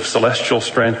 Gleams of celestial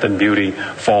strength and beauty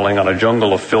falling on a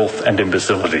jungle of filth and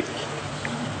imbecility.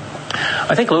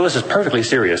 I think Lewis is perfectly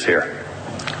serious here.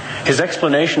 His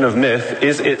explanation of myth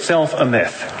is itself a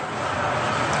myth.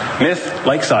 Myth,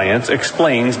 like science,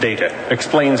 explains data,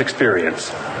 explains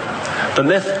experience. The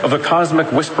myth of the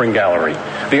cosmic whispering gallery,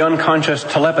 the unconscious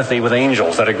telepathy with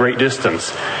angels at a great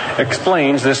distance,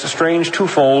 explains this strange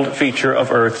twofold feature of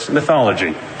Earth's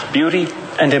mythology: beauty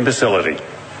and imbecility,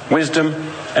 wisdom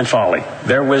and folly,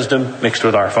 their wisdom mixed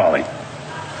with our folly.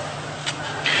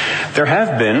 There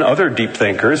have been other deep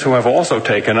thinkers who have also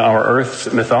taken our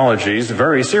Earth's mythologies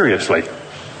very seriously.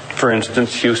 For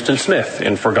instance, Houston Smith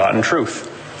in Forgotten Truth,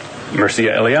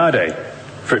 Mircea Eliade,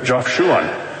 Fritjof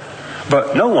Schuon.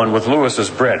 But no one with Lewis's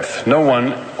breadth, no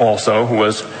one also who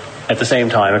was at the same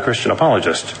time a Christian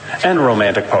apologist and a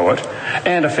romantic poet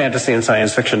and a fantasy and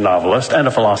science fiction novelist and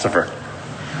a philosopher.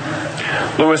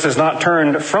 Lewis has not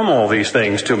turned from all these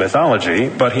things to mythology,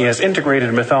 but he has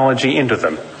integrated mythology into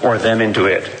them, or them into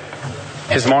it.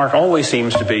 His mark always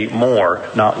seems to be more,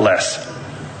 not less.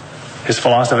 His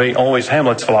philosophy, always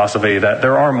Hamlet's philosophy, that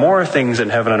there are more things in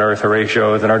heaven and earth,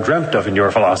 Horatio, than are dreamt of in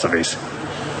your philosophies.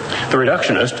 The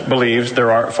reductionist believes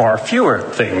there are far fewer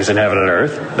things in heaven and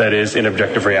earth, that is, in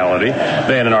objective reality,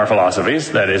 than in our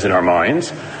philosophies, that is, in our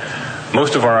minds.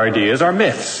 Most of our ideas are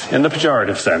myths, in the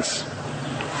pejorative sense.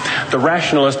 The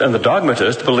rationalist and the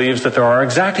dogmatist believes that there are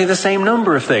exactly the same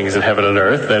number of things in heaven and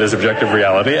earth, that is, objective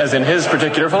reality, as in his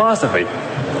particular philosophy.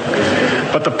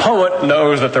 But the poet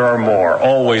knows that there are more,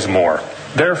 always more.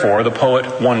 Therefore, the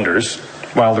poet wonders,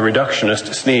 while the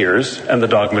reductionist sneers and the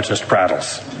dogmatist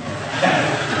prattles.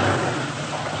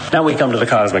 Now we come to the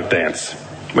cosmic dance,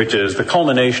 which is the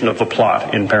culmination of the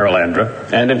plot in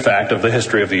Paralandra, and in fact of the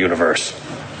history of the universe.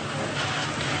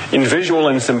 In visual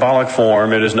and symbolic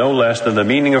form, it is no less than the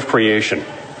meaning of creation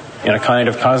in a kind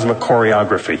of cosmic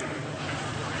choreography.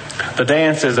 The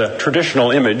dance is a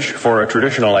traditional image for a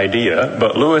traditional idea,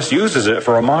 but Lewis uses it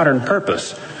for a modern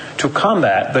purpose, to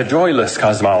combat the joyless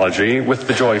cosmology with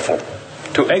the joyful,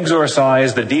 to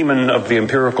exorcise the demon of the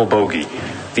empirical bogey,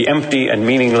 the empty and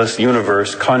meaningless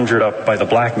universe conjured up by the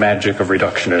black magic of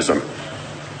reductionism.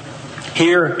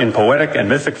 Here, in poetic and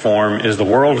mythic form, is the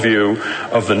worldview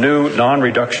of the new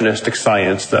non-reductionistic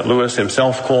science that Lewis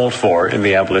himself called for in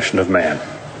The Abolition of Man.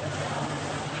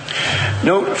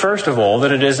 Note, first of all,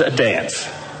 that it is a dance.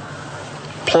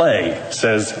 Play,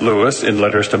 says Lewis in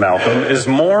Letters to Malcolm, is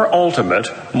more ultimate,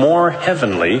 more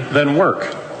heavenly than work,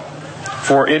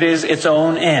 for it is its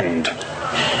own end.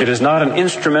 It is not an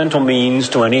instrumental means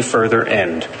to any further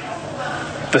end.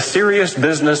 The serious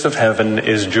business of heaven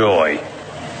is joy.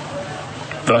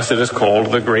 Thus it is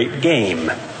called the great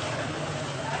game.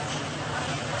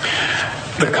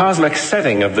 The cosmic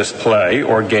setting of this play,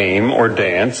 or game, or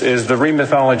dance, is the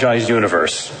remythologized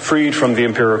universe, freed from the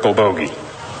empirical bogey.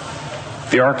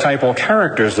 The archetypal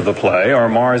characters of the play are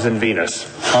Mars and Venus,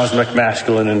 cosmic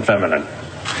masculine and feminine.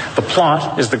 The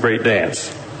plot is the great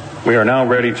dance. We are now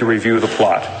ready to review the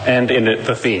plot, and in it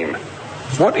the theme.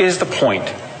 What is the point?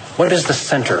 What is the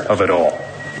center of it all?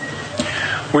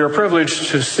 We are privileged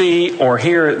to see or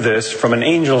hear this from an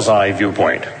angel's eye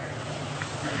viewpoint.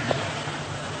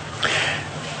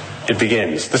 It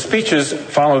begins. The speeches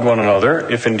followed one another,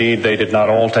 if indeed they did not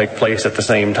all take place at the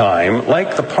same time,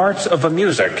 like the parts of a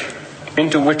music,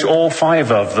 into which all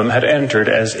 5 of them had entered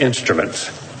as instruments.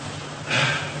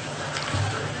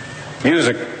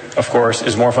 Music, of course,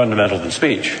 is more fundamental than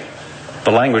speech.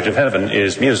 The language of heaven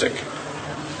is music.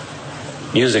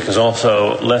 Music is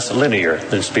also less linear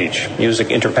than speech. Music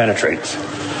interpenetrates.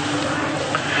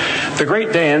 The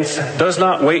great dance does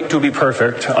not wait to be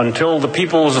perfect until the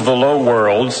peoples of the low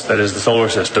worlds, that is the solar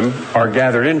system, are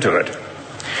gathered into it.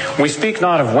 We speak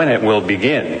not of when it will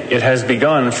begin. It has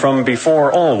begun from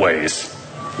before always.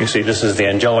 You see, this is the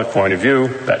angelic point of view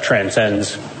that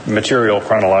transcends material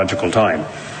chronological time.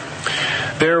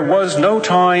 There was no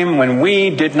time when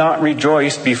we did not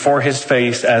rejoice before his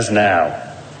face as now.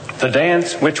 The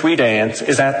dance which we dance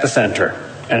is at the center,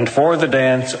 and for the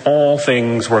dance all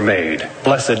things were made.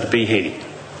 Blessed be he.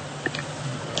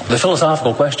 The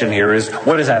philosophical question here is,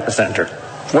 what is at the center?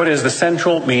 What is the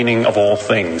central meaning of all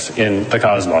things in the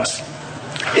cosmos?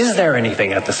 Is there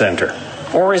anything at the center?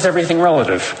 Or is everything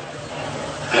relative?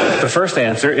 The first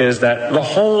answer is that the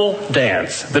whole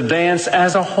dance, the dance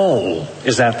as a whole,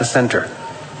 is at the center.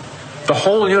 The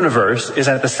whole universe is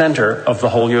at the center of the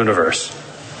whole universe.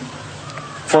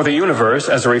 For the universe,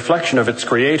 as a reflection of its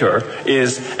creator,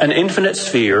 is an infinite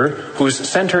sphere whose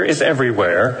center is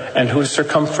everywhere and whose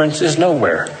circumference is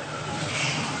nowhere.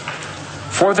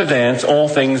 For the dance, all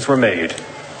things were made.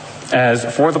 As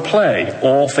for the play,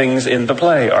 all things in the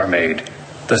play are made.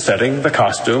 The setting, the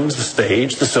costumes, the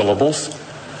stage, the syllables.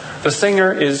 The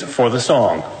singer is for the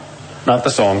song, not the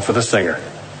song for the singer.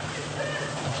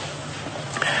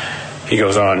 He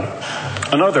goes on.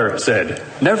 Another said,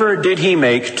 never did he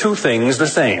make 2 things the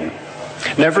same.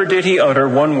 Never did he utter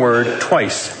one word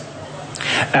twice.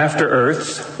 After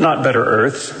earths, not better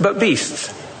earths, but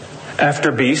beasts.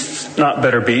 After beasts, not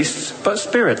better beasts, but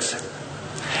spirits.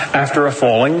 After a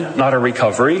falling, not a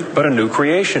recovery, but a new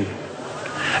creation.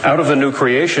 Out of the new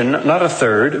creation, not a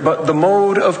third, but the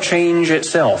mode of change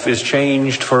itself is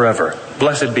changed forever.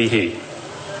 Blessed be he.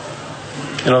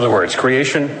 In other words,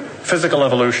 creation, physical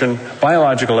evolution,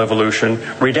 biological evolution,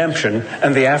 redemption,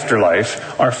 and the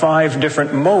afterlife are 5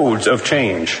 different modes of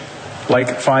change,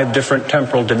 like 5 different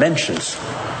temporal dimensions.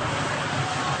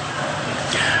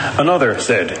 Another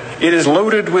said, it is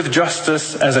loaded with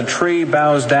justice as a tree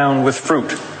bows down with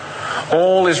fruit.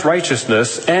 All is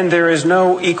righteousness, and there is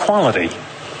no equality.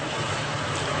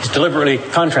 He's deliberately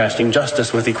contrasting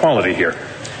justice with equality here.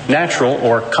 Natural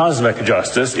or cosmic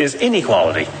justice is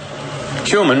inequality.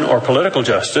 Human or political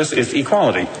justice is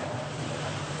equality.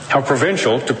 How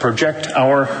provincial to project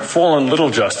our fallen little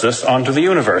justice onto the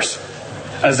universe,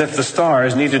 as if the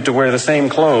stars needed to wear the same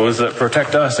clothes that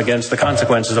protect us against the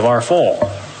consequences of our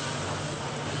fall.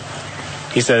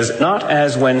 He says, not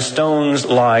as when stones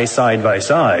lie side by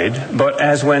side, but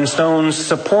as when stones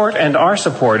support and are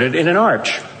supported in an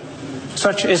arch.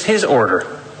 Such is his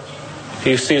order.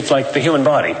 You see, it's like the human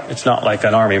body. It's not like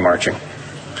an army marching.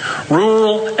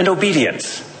 Rule and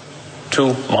obedience,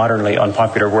 2 modernly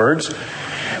unpopular words.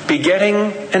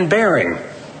 Begetting and bearing,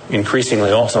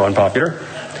 increasingly also unpopular.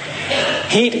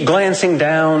 Heat glancing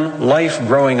down, life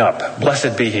growing up.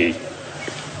 Blessed be he.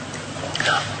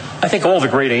 I think all the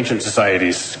great ancient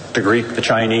societies, the Greek, the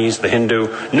Chinese, the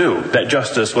Hindu, knew that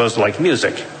justice was like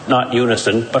music, not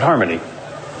unison, but harmony.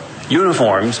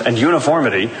 Uniforms and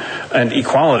uniformity and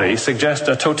equality suggest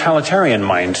a totalitarian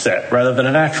mindset rather than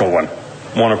a natural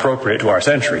one appropriate to our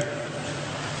century.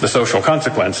 The social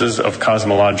consequences of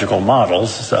cosmological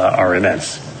models are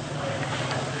immense.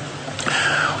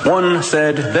 One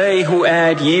said, they who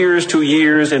add years to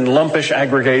years in lumpish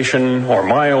aggregation, or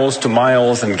miles to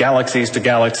miles and galaxies to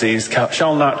galaxies,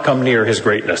 shall not come near his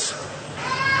greatness.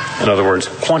 In other words,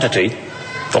 quantity,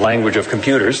 the language of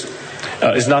computers,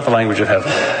 is not the language of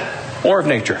heaven or of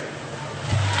nature.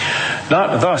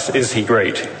 Not thus is he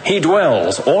great. He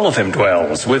dwells, all of him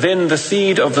dwells, within the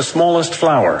seed of the smallest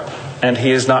flower, and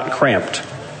he is not cramped.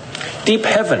 Deep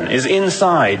heaven is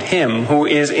inside him who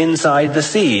is inside the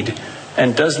seed,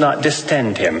 and does not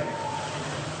distend him.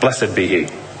 Blessed be he.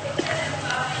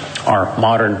 Our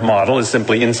modern model is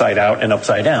simply inside out and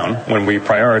upside down when we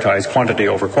prioritize quantity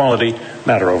over quality,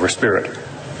 matter over spirit.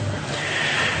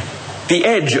 The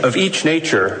edge of each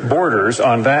nature borders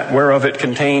on that whereof it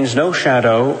contains no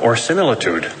shadow or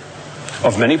similitude.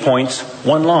 Of many points,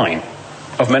 one line.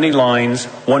 Of many lines,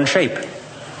 one shape.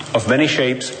 Of many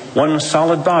shapes, one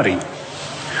solid body.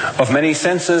 Of many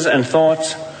senses and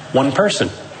thoughts, one person.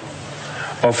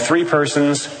 Of three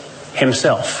persons,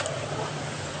 himself.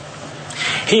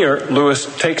 Here,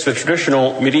 Lewis takes the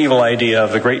traditional medieval idea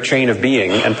of the great chain of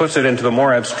being and puts it into the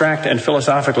more abstract and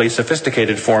philosophically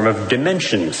sophisticated form of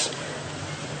dimensions.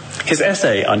 His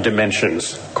essay on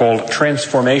dimensions, called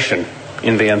Transformation,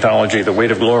 in the anthology The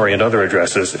Weight of Glory and Other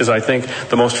Addresses, is, I think,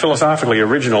 the most philosophically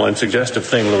original and suggestive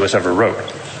thing Lewis ever wrote.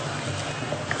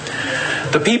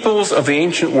 The peoples of the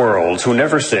ancient worlds who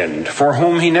never sinned, for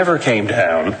whom he never came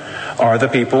down, are the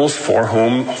peoples for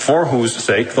whose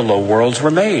sake the low worlds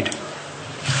were made.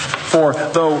 For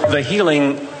though the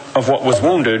healing of what was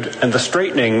wounded and the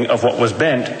straightening of what was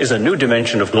bent is a new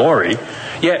dimension of glory,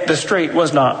 yet the straight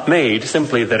was not made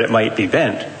simply that it might be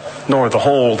bent, nor the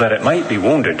whole that it might be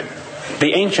wounded.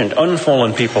 The ancient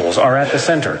unfallen peoples are at the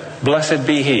center. Blessed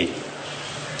be he.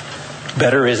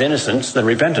 Better is innocence than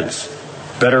repentance.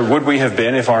 Better would we have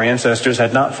been if our ancestors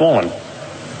had not fallen.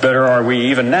 Better are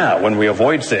we even now when we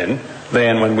avoid sin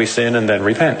than when we sin and then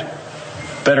repent.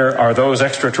 Better are those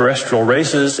extraterrestrial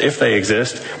races, if they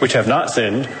exist, which have not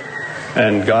sinned,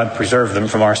 and God preserve them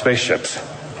from our spaceships.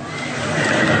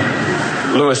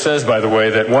 Lewis says, by the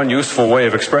way, that one useful way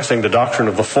of expressing the doctrine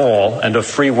of the fall and of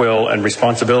free will and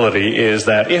responsibility is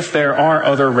that if there are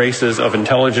other races of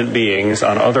intelligent beings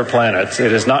on other planets,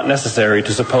 it is not necessary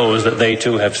to suppose that they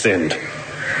too have sinned.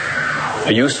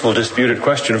 A useful disputed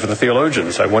question for the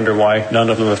theologians. I wonder why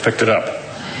none of them have picked it up.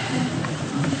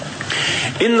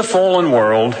 In the fallen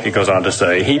world, he goes on to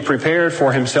say, he prepared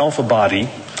for himself a body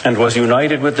and was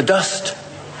united with the dust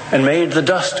and made the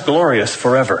dust glorious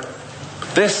forever.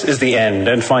 This is the end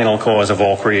and final cause of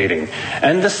all creating.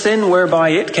 And the sin whereby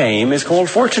it came is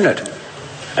called fortunate.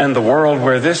 And the world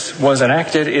where this was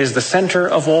enacted is the center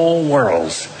of all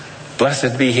worlds.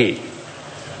 Blessed be he.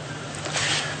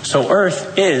 So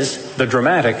Earth is the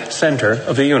dramatic center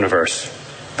of the universe,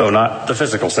 though not the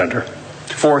physical center.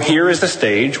 For here is the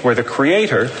stage where the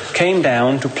Creator came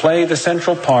down to play the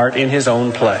central part in his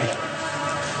own play.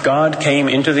 God came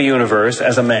into the universe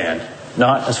as a man,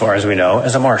 not, as far as we know,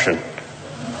 as a Martian.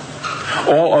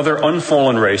 All other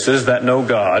unfallen races that know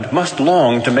God must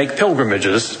long to make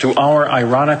pilgrimages to our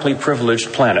ironically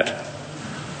privileged planet.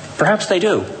 Perhaps they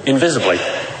do, invisibly.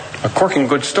 A corking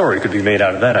good story could be made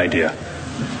out of that idea.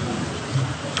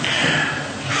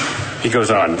 He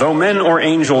goes on, though men or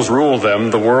angels rule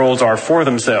them, the worlds are for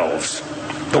themselves.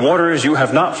 The waters you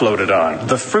have not floated on,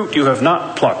 the fruit you have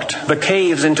not plucked, the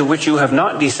caves into which you have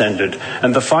not descended,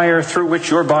 and the fire through which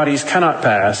your bodies cannot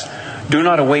pass, do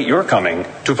not await your coming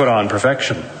to put on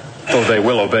perfection, though they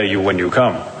will obey you when you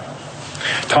come.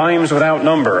 Times without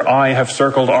number I have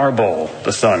circled Arbol,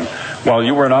 the sun, while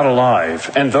you were not alive,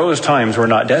 and those times were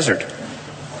not desert.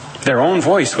 Their own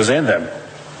voice was in them,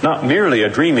 not merely a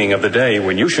dreaming of the day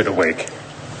when you should awake.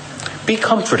 Be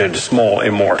comforted, small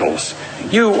immortals.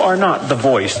 You are not the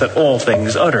voice that all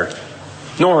things utter,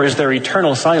 nor is there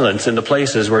eternal silence in the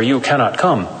places where you cannot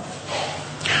come.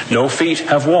 No feet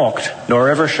have walked, nor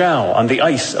ever shall, on the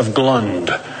ice of Glund.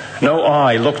 No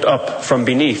eye looked up from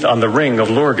beneath on the ring of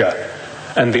Lurga,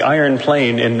 and the iron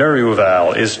plain in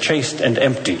Neruval is chaste and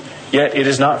empty. Yet it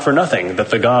is not for nothing that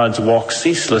the gods walk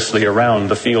ceaselessly around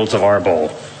the fields of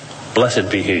Arbol.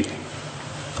 Blessed be he.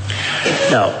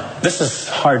 Now, this is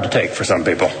hard to take for some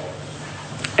people.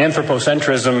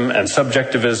 Anthropocentrism and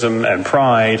subjectivism and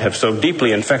pride have so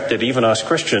deeply infected even us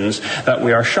Christians that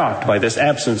we are shocked by this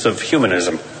absence of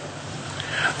humanism.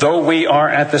 Though we are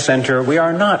at the center, we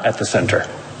are not at the center.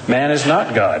 Man is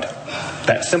not God.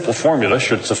 That simple formula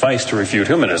should suffice to refute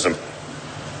humanism.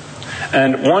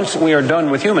 And once we are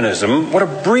done with humanism, what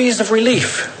a breeze of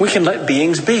relief. We can let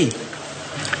beings be.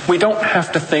 We don't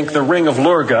have to think the ring of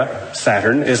Lurga,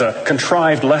 Saturn, is a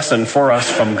contrived lesson for us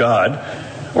from God,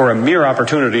 or a mere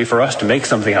opportunity for us to make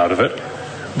something out of it,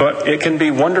 but it can be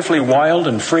wonderfully wild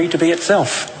and free to be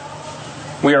itself.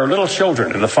 We are little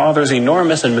children in the Father's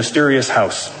enormous and mysterious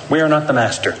house. We are not the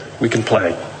master. We can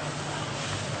play.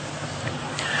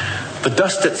 The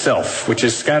dust itself, which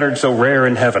is scattered so rare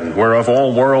in heaven, whereof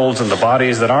all worlds and the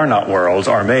bodies that are not worlds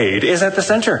are made, is at the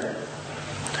center.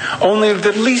 Only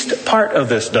the least part of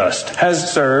this dust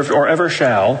has served or ever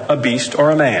shall a beast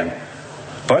or a man.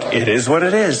 But it is what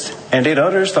it is, and it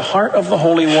utters the heart of the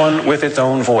Holy One with its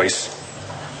own voice.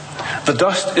 The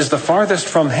dust is the farthest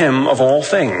from him of all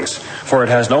things, for it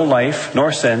has no life,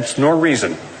 nor sense, nor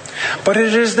reason. But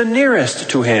it is the nearest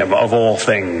to him of all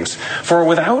things, for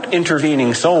without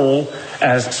intervening soul,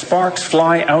 as sparks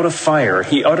fly out of fire,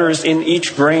 he utters in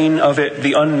each grain of it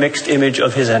the unmixed image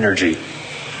of his energy.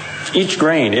 Each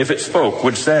grain, if it spoke,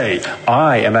 would say,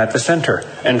 I am at the center,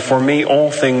 and for me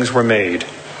all things were made.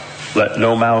 Let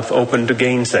no mouth open to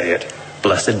gainsay it.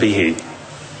 Blessed be he.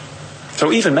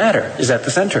 So even matter is at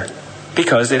the center,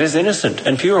 because it is innocent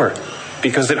and pure,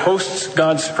 because it hosts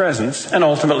God's presence, and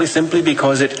ultimately simply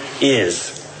because it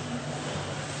is.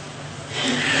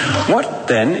 What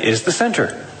then is the center?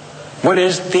 What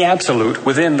is the absolute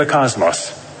within the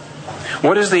cosmos?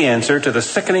 What is the answer to the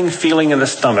sickening feeling in the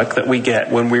stomach that we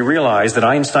get when we realize that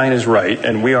Einstein is right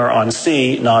and we are on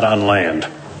sea, not on land?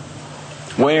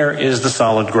 Where is the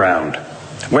solid ground?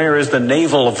 Where is the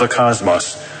navel of the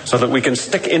cosmos, so that we can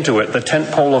stick into it the tent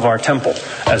pole of our temple,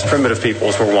 as primitive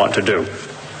peoples were wont to do?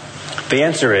 The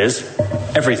answer is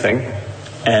everything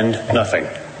and nothing.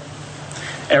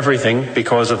 Everything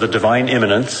because of the divine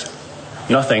immanence,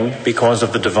 nothing because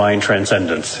of the divine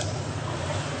transcendence.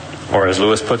 Or as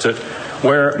Lewis puts it,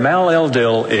 where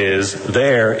Mal-el-Dil is,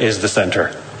 there is the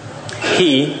center.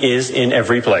 He is in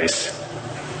every place.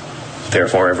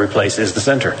 Therefore, every place is the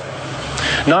center.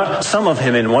 Not some of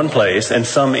him in one place and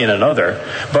some in another,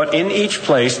 but in each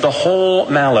place the whole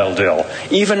Mal-el-Dil,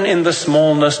 even in the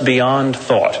smallness beyond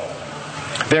thought.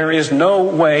 There is no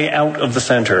way out of the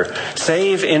center,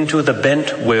 save into the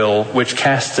bent will which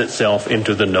casts itself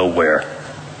into the nowhere.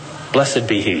 Blessed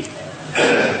be he.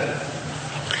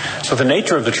 So the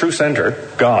nature of the true center,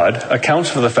 God, accounts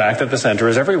for the fact that the center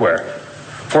is everywhere.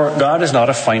 For God is not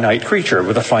a finite creature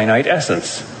with a finite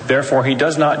essence. Therefore, he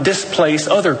does not displace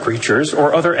other creatures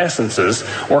or other essences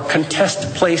or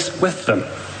contest place with them.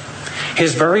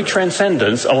 His very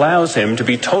transcendence allows him to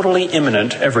be totally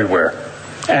immanent everywhere.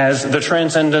 As the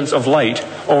transcendence of light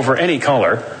over any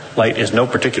color, light is no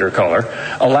particular color,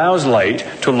 allows light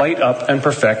to light up and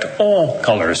perfect all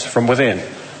colors from within.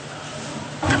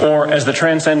 Or as the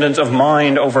transcendence of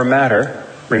mind over matter,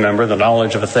 remember the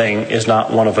knowledge of a thing is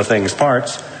not one of the thing's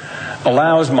parts,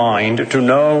 allows mind to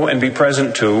know and be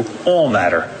present to all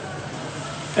matter,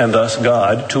 and thus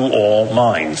God to all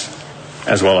minds,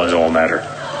 as well as all matter.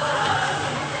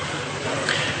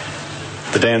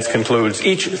 The dance concludes,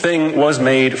 each thing was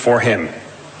made for him.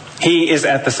 He is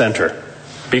at the center.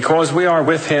 Because we are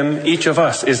with him, each of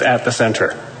us is at the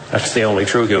center. That's the only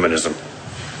true humanism.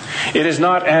 It is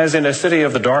not as in a city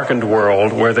of the darkened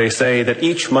world where they say that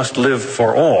each must live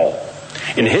for all.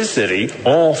 In his city,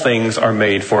 all things are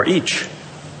made for each.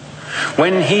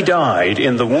 When he died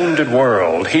in the wounded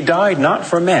world, he died not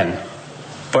for men,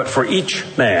 but for each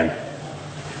man.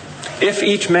 If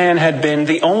each man had been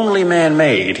the only man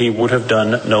made, he would have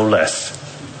done no less.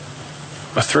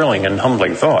 A thrilling and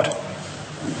humbling thought.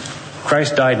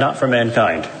 Christ died not for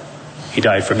mankind. He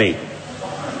died for me.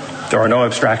 There are no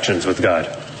abstractions with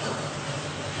God.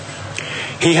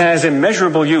 He has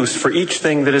immeasurable use for each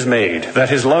thing that is made, that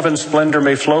his love and splendor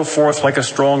may flow forth like a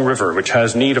strong river, which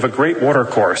has need of a great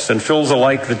watercourse, and fills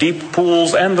alike the deep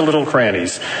pools and the little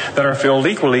crannies, that are filled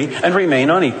equally and remain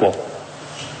unequal.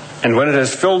 And when it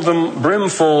has filled them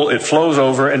brimful, it flows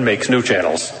over and makes new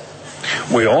channels.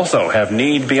 We also have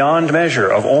need beyond measure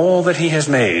of all that he has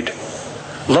made.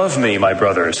 Love me, my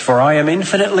brothers, for I am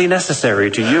infinitely necessary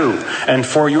to you, and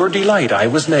for your delight I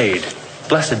was made.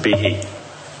 Blessed be he.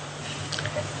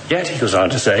 Yet, he goes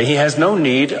on to say, he has no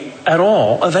need at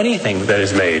all of anything that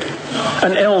is made.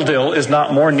 An el-dil is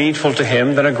not more needful to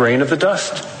him than a grain of the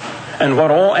dust, and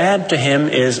what all add to him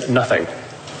is nothing.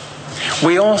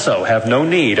 We also have no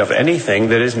need of anything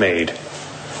that is made.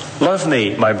 Love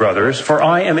me, my brothers, for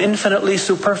I am infinitely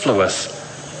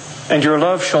superfluous, and your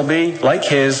love shall be, like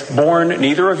his, born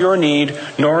neither of your need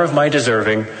nor of my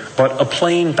deserving, but a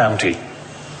plain bounty.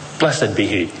 Blessed be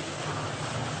he.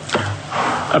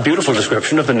 A beautiful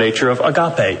description of the nature of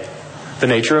agape, the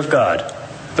nature of God,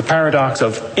 the paradox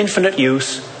of infinite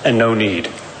use and no need.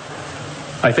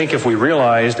 I think if we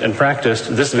realized and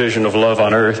practiced this vision of love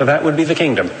on earth, that would be the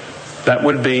kingdom. That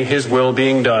would be his will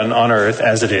being done on earth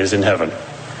as it is in heaven.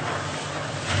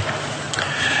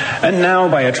 And now,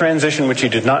 by a transition which he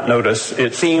did not notice,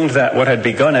 it seemed that what had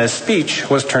begun as speech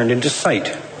was turned into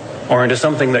sight, or into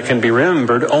something that can be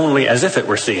remembered only as if it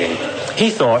were seeing. He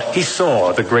thought he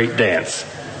saw the great dance.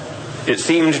 It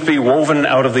seemed to be woven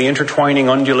out of the intertwining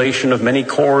undulation of many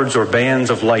chords or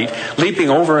bands of light, leaping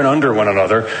over and under one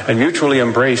another and mutually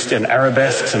embraced in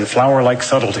arabesques and flower-like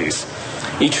subtleties.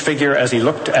 Each figure, as he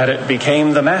looked at it,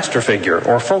 became the master figure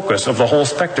or focus of the whole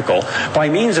spectacle, by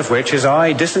means of which his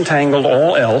eye disentangled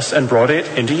all else and brought it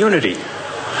into unity,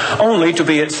 only to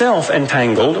be itself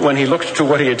entangled when he looked to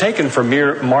what he had taken for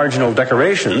mere marginal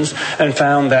decorations and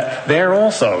found that there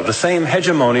also the same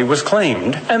hegemony was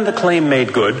claimed, and the claim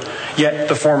made good, yet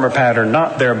the former pattern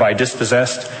not thereby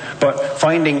dispossessed, but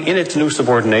finding in its new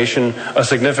subordination a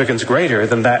significance greater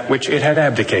than that which it had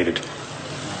abdicated.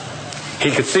 He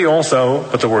could see also,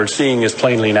 but the word seeing is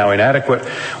plainly now inadequate,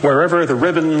 wherever the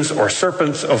ribbons or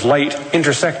serpents of light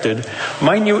intersected,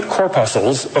 minute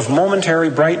corpuscles of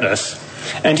momentary brightness,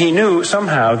 and he knew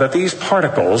somehow that these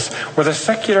particles were the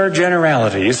secular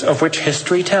generalities of which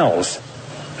history tells.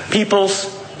 Peoples,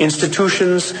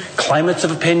 institutions, climates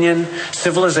of opinion,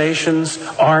 civilizations,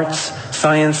 arts,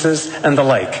 sciences, and the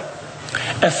like.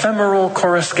 Ephemeral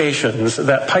coruscations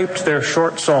that piped their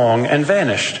short song and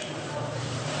vanished.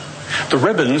 The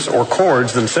ribbons or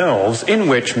cords themselves, in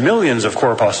which millions of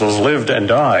corpuscles lived and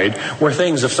died, were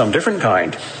things of some different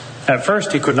kind. At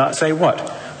first he could not say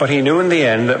what, but he knew in the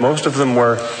end that most of them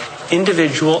were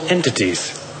individual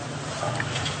entities.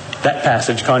 That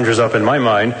passage conjures up in my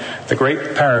mind the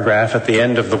great paragraph at the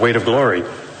end of The Weight of Glory.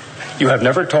 You have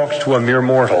never talked to a mere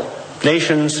mortal.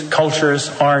 Nations, cultures,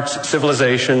 arts,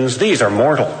 civilizations, these are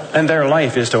mortal, and their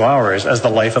life is to ours as the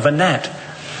life of a gnat.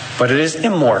 But it is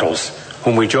immortals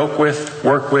whom we joke with,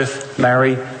 work with,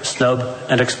 marry, snub,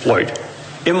 and exploit.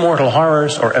 Immortal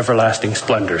horrors or everlasting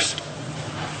splendors.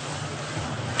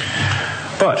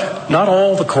 But not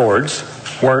all the chords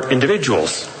were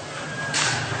individuals.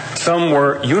 Some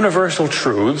were universal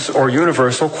truths or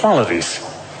universal qualities.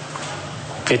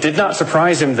 It did not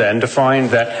surprise him then to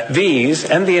find that these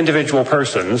and the individual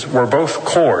persons were both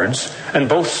chords and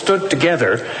both stood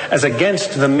together as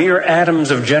against the mere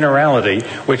atoms of generality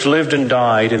which lived and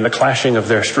died in the clashing of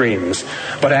their streams.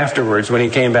 But afterwards, when he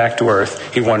came back to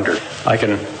earth, he wondered. I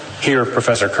can hear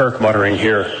Professor Kirk muttering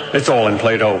here, it's all in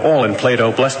Plato, all in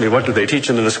Plato. Bless me, what do they teach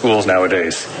in the schools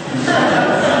nowadays?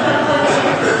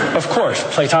 Of course,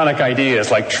 Platonic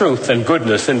ideas like truth and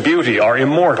goodness and beauty are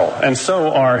immortal, and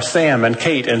so are Sam and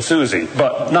Kate and Susie,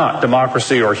 but not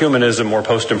democracy or humanism or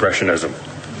post-impressionism.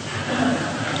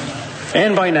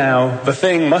 And by now, the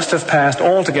thing must have passed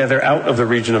altogether out of the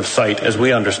region of sight as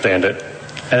we understand it,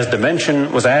 as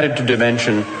dimension was added to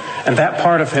dimension, and that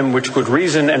part of him which could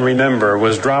reason and remember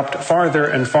was dropped farther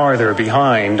and farther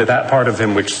behind that part of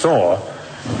him which saw.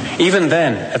 Even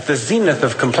then, at the zenith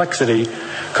of complexity,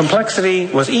 complexity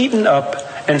was eaten up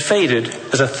and faded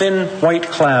as a thin white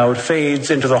cloud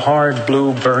fades into the hard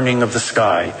blue burning of the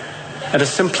sky. And a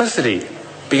simplicity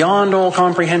beyond all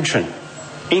comprehension,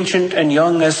 ancient and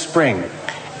young as spring,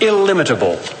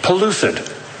 illimitable, pellucid,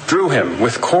 drew him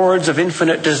with chords of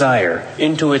infinite desire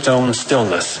into its own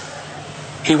stillness.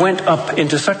 He went up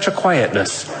into such a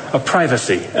quietness, a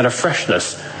privacy, and a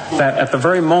freshness that at the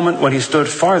very moment when he stood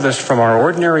farthest from our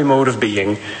ordinary mode of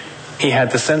being, he had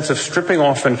the sense of stripping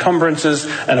off encumbrances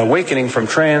and awakening from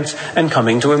trance and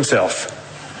coming to himself.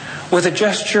 With a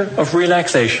gesture of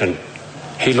relaxation,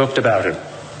 he looked about him.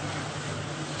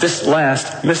 This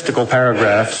last mystical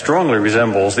paragraph strongly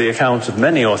resembles the accounts of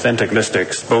many authentic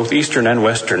mystics, both Eastern and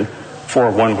Western,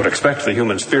 for one would expect the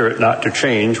human spirit not to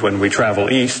change when we travel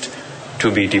east.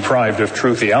 To be deprived of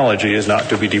true theology is not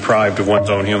to be deprived of one's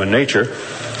own human nature.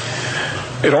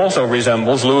 It also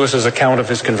resembles Lewis's account of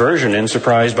his conversion in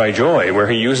Surprised by Joy, where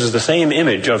he uses the same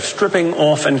image of stripping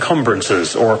off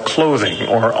encumbrances or clothing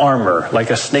or armor like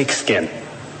a snakeskin.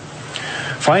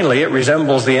 Finally, it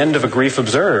resembles the end of A Grief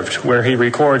Observed, where he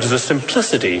records the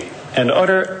simplicity and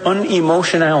utter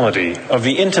unemotionality of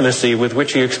the intimacy with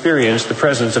which he experienced the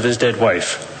presence of his dead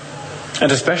wife.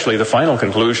 And especially the final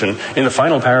conclusion in the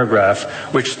final paragraph,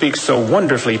 which speaks so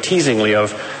wonderfully teasingly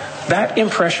of that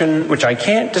impression which I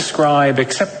can't describe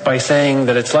except by saying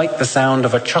that it's like the sound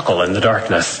of a chuckle in the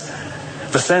darkness.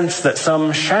 The sense that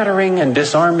some shattering and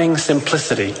disarming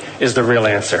simplicity is the real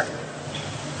answer.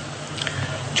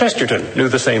 Chesterton knew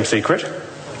the same secret,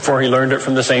 for he learned it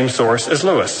from the same source as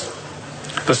Lewis.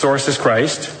 The source is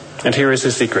Christ, and here is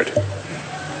his secret.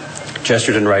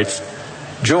 Chesterton writes,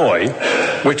 "Joy,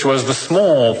 which was the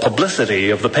small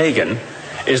publicity of the pagan,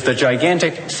 is the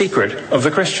gigantic secret of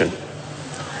the Christian.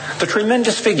 The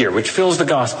tremendous figure which fills the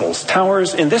Gospels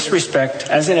towers in this respect,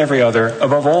 as in every other,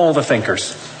 above all the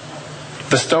thinkers.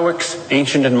 The Stoics,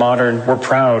 ancient and modern, were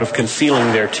proud of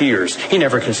concealing their tears. He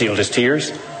never concealed his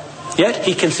tears. Yet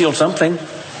he concealed something.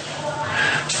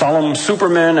 Solemn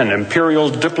supermen and imperial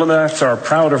diplomats are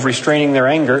proud of restraining their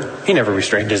anger. He never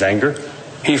restrained his anger.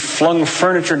 He flung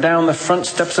furniture down the front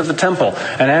steps of the temple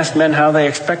and asked men how they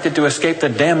expected to escape the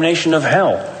damnation of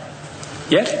hell.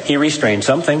 Yet he restrained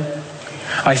something.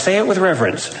 I say it with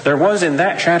reverence. There was in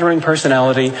that shattering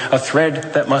personality a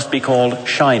thread that must be called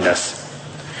shyness.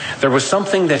 There was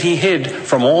something that he hid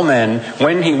from all men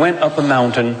when he went up a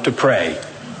mountain to pray.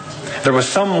 There was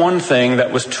some one thing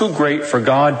that was too great for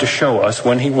God to show us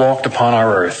when he walked upon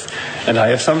our earth, and I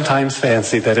have sometimes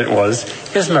fancied that it was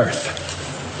his mirth.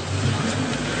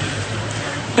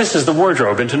 This is the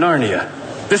wardrobe into Narnia.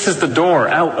 This is the door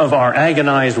out of our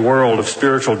agonized world of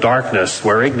spiritual darkness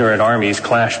where ignorant armies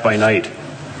clash by night.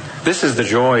 This is the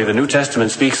joy the New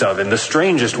Testament speaks of in the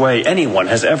strangest way anyone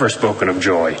has ever spoken of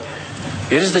joy.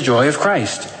 It is the joy of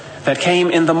Christ that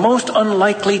came in the most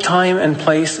unlikely time and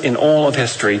place in all of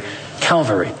history,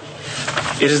 Calvary.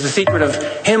 It is the secret of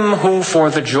him who, for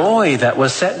the joy that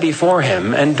was set before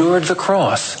him, endured the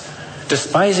cross,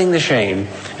 despising the shame,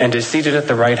 and is seated at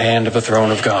the right hand of the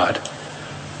throne of God.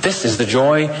 This is the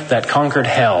joy that conquered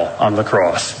hell on the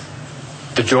cross.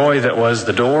 The joy that was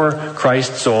the door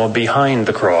Christ saw behind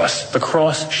the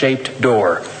cross-shaped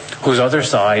door, whose other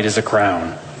side is a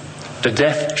crown, the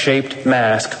death-shaped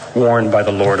mask worn by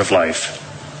the Lord of life.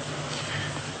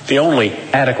 The only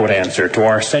adequate answer to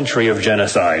our century of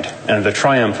genocide and the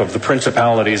triumph of the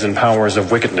principalities and powers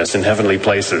of wickedness in heavenly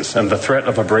places and the threat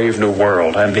of a brave new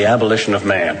world and the abolition of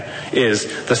man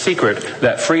is the secret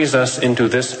that frees us into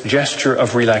this gesture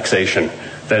of relaxation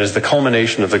that is the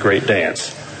culmination of the great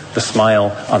dance, the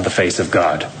smile on the face of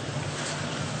God.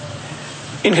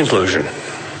 In conclusion,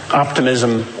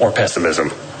 optimism or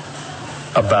pessimism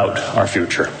about our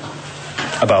future,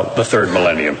 about the third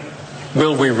millennium.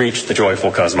 Will we reach the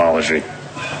joyful cosmology,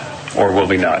 or will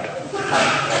we not?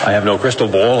 I have no crystal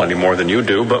ball any more than you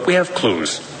do, but we have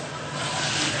clues.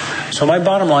 So my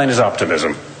bottom line is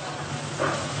optimism.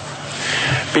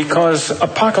 Because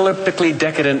apocalyptically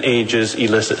decadent ages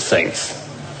elicit saints.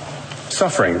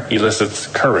 Suffering elicits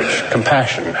courage,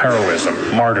 compassion,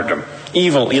 heroism, martyrdom.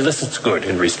 Evil elicits good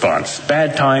in response.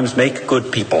 Bad times make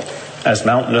good people, as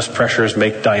mountainous pressures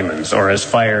make diamonds, or as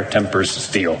fire tempers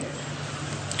steel.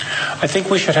 I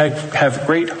think we should have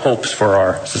great hopes for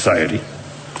our society.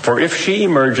 For if she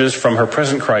emerges from her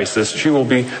present crisis, she will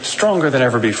be stronger than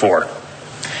ever before.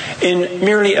 In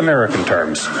merely American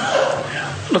terms,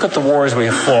 look at the wars we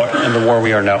have fought and the war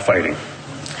we are now fighting.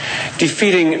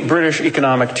 Defeating British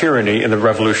economic tyranny in the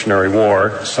Revolutionary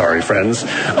War, sorry friends,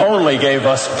 only gave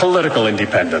us political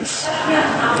independence.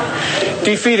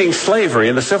 Defeating slavery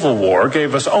in the Civil War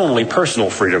gave us only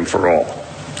personal freedom for all.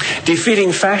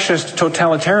 Defeating fascist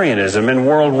totalitarianism in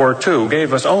World War II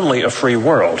gave us only a free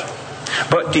world.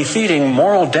 But defeating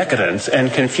moral decadence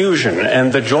and confusion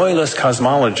and the joyless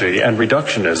cosmology and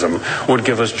reductionism would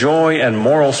give us joy and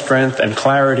moral strength and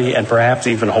clarity and perhaps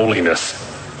even holiness.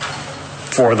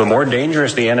 For the more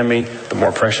dangerous the enemy, the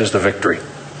more precious the victory.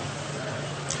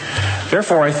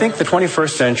 Therefore, I think the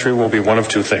 21st century will be one of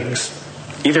two things.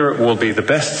 Either it will be the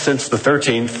best since the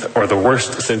 13th or the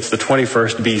worst since the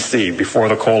 21st BC, before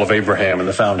the call of Abraham and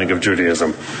the founding of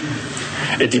Judaism.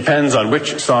 It depends on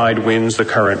which side wins the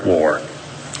current war.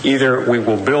 Either we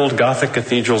will build Gothic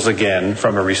cathedrals again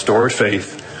from a restored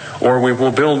faith, or we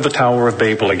will build the Tower of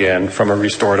Babel again from a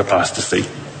restored apostasy.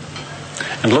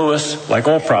 And Lewis, like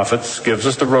all prophets, gives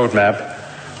us the roadmap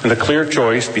and the clear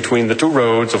choice between the two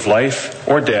roads of life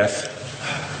or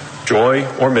death, joy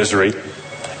or misery,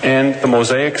 and the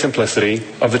mosaic simplicity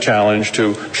of the challenge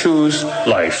to choose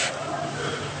life.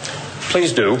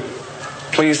 Please do.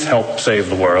 Please help save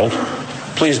the world.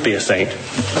 Please be a saint.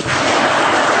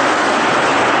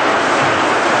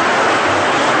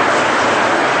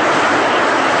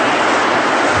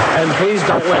 And please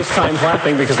don't waste time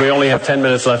clapping because we only have 10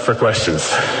 minutes left for questions.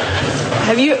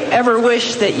 Have you ever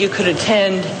wished that you could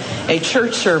attend a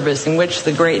church service in which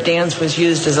the great dance was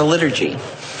used as a liturgy?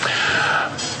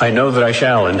 I know that I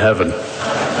shall in heaven.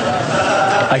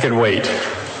 I can wait.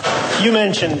 You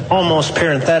mentioned almost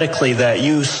parenthetically that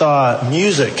you saw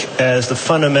music as the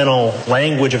fundamental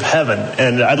language of heaven.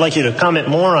 And I'd like you to comment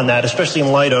more on that, especially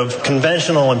in light of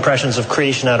conventional impressions of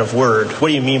creation out of word. What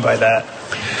do you mean by that?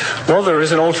 Well, there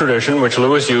is an old tradition which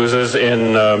Lewis uses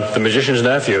in The Magician's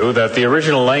Nephew that the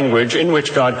original language in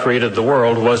which God created the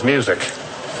world was music.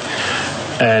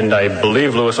 And I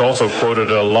believe Lewis also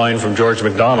quoted a line from George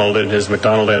MacDonald in his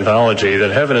MacDonald anthology that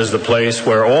heaven is the place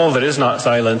where all that is not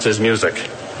silence is music.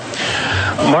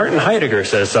 Martin Heidegger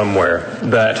says somewhere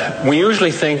that we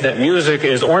usually think that music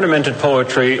is ornamented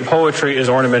poetry, poetry is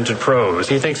ornamented prose.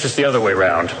 He thinks it's the other way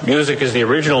around. Music is the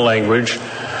original language,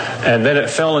 and then it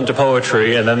fell into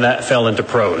poetry, and then that fell into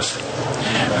prose.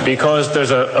 Because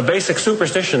there's a basic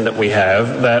superstition that we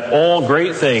have that all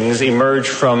great things emerge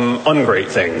from ungreat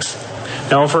things.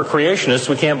 Now, for creationists,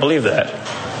 we can't believe that.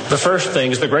 The first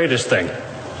thing is the greatest thing.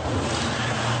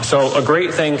 So a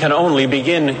great thing can only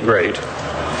begin great.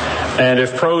 And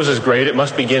if prose is great, it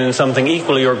must begin in something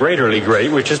equally or greaterly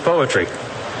great, which is poetry.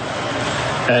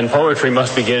 And poetry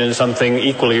must begin in something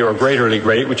equally or greaterly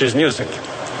great, which is music.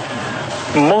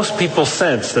 Most people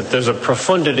sense that there's a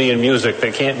profundity in music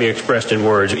that can't be expressed in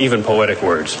words, even poetic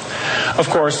words. Of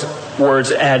course,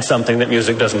 words add something that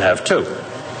music doesn't have too.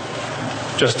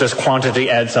 Just as quantity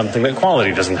adds something that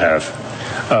quality doesn't have.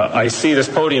 I see this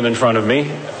podium in front of me,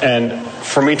 and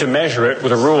for me to measure it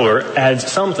with a ruler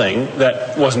adds something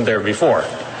that wasn't there before.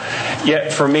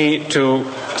 Yet for me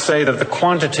to say that the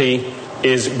quantity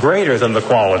is greater than the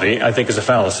quality, I think is a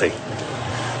fallacy.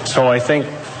 So I think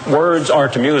words are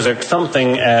to music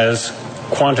something as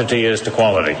quantity is to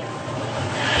quality.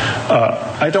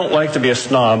 I don't like to be a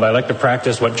snob. I like to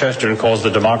practice what Chesterton calls the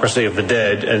democracy of the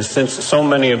dead. And since so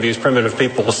many of these primitive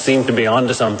people seem to be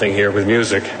onto something here with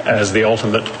music as the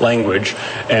ultimate language,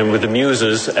 and with the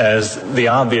muses as the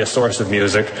obvious source of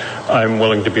music, I'm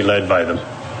willing to be led by them.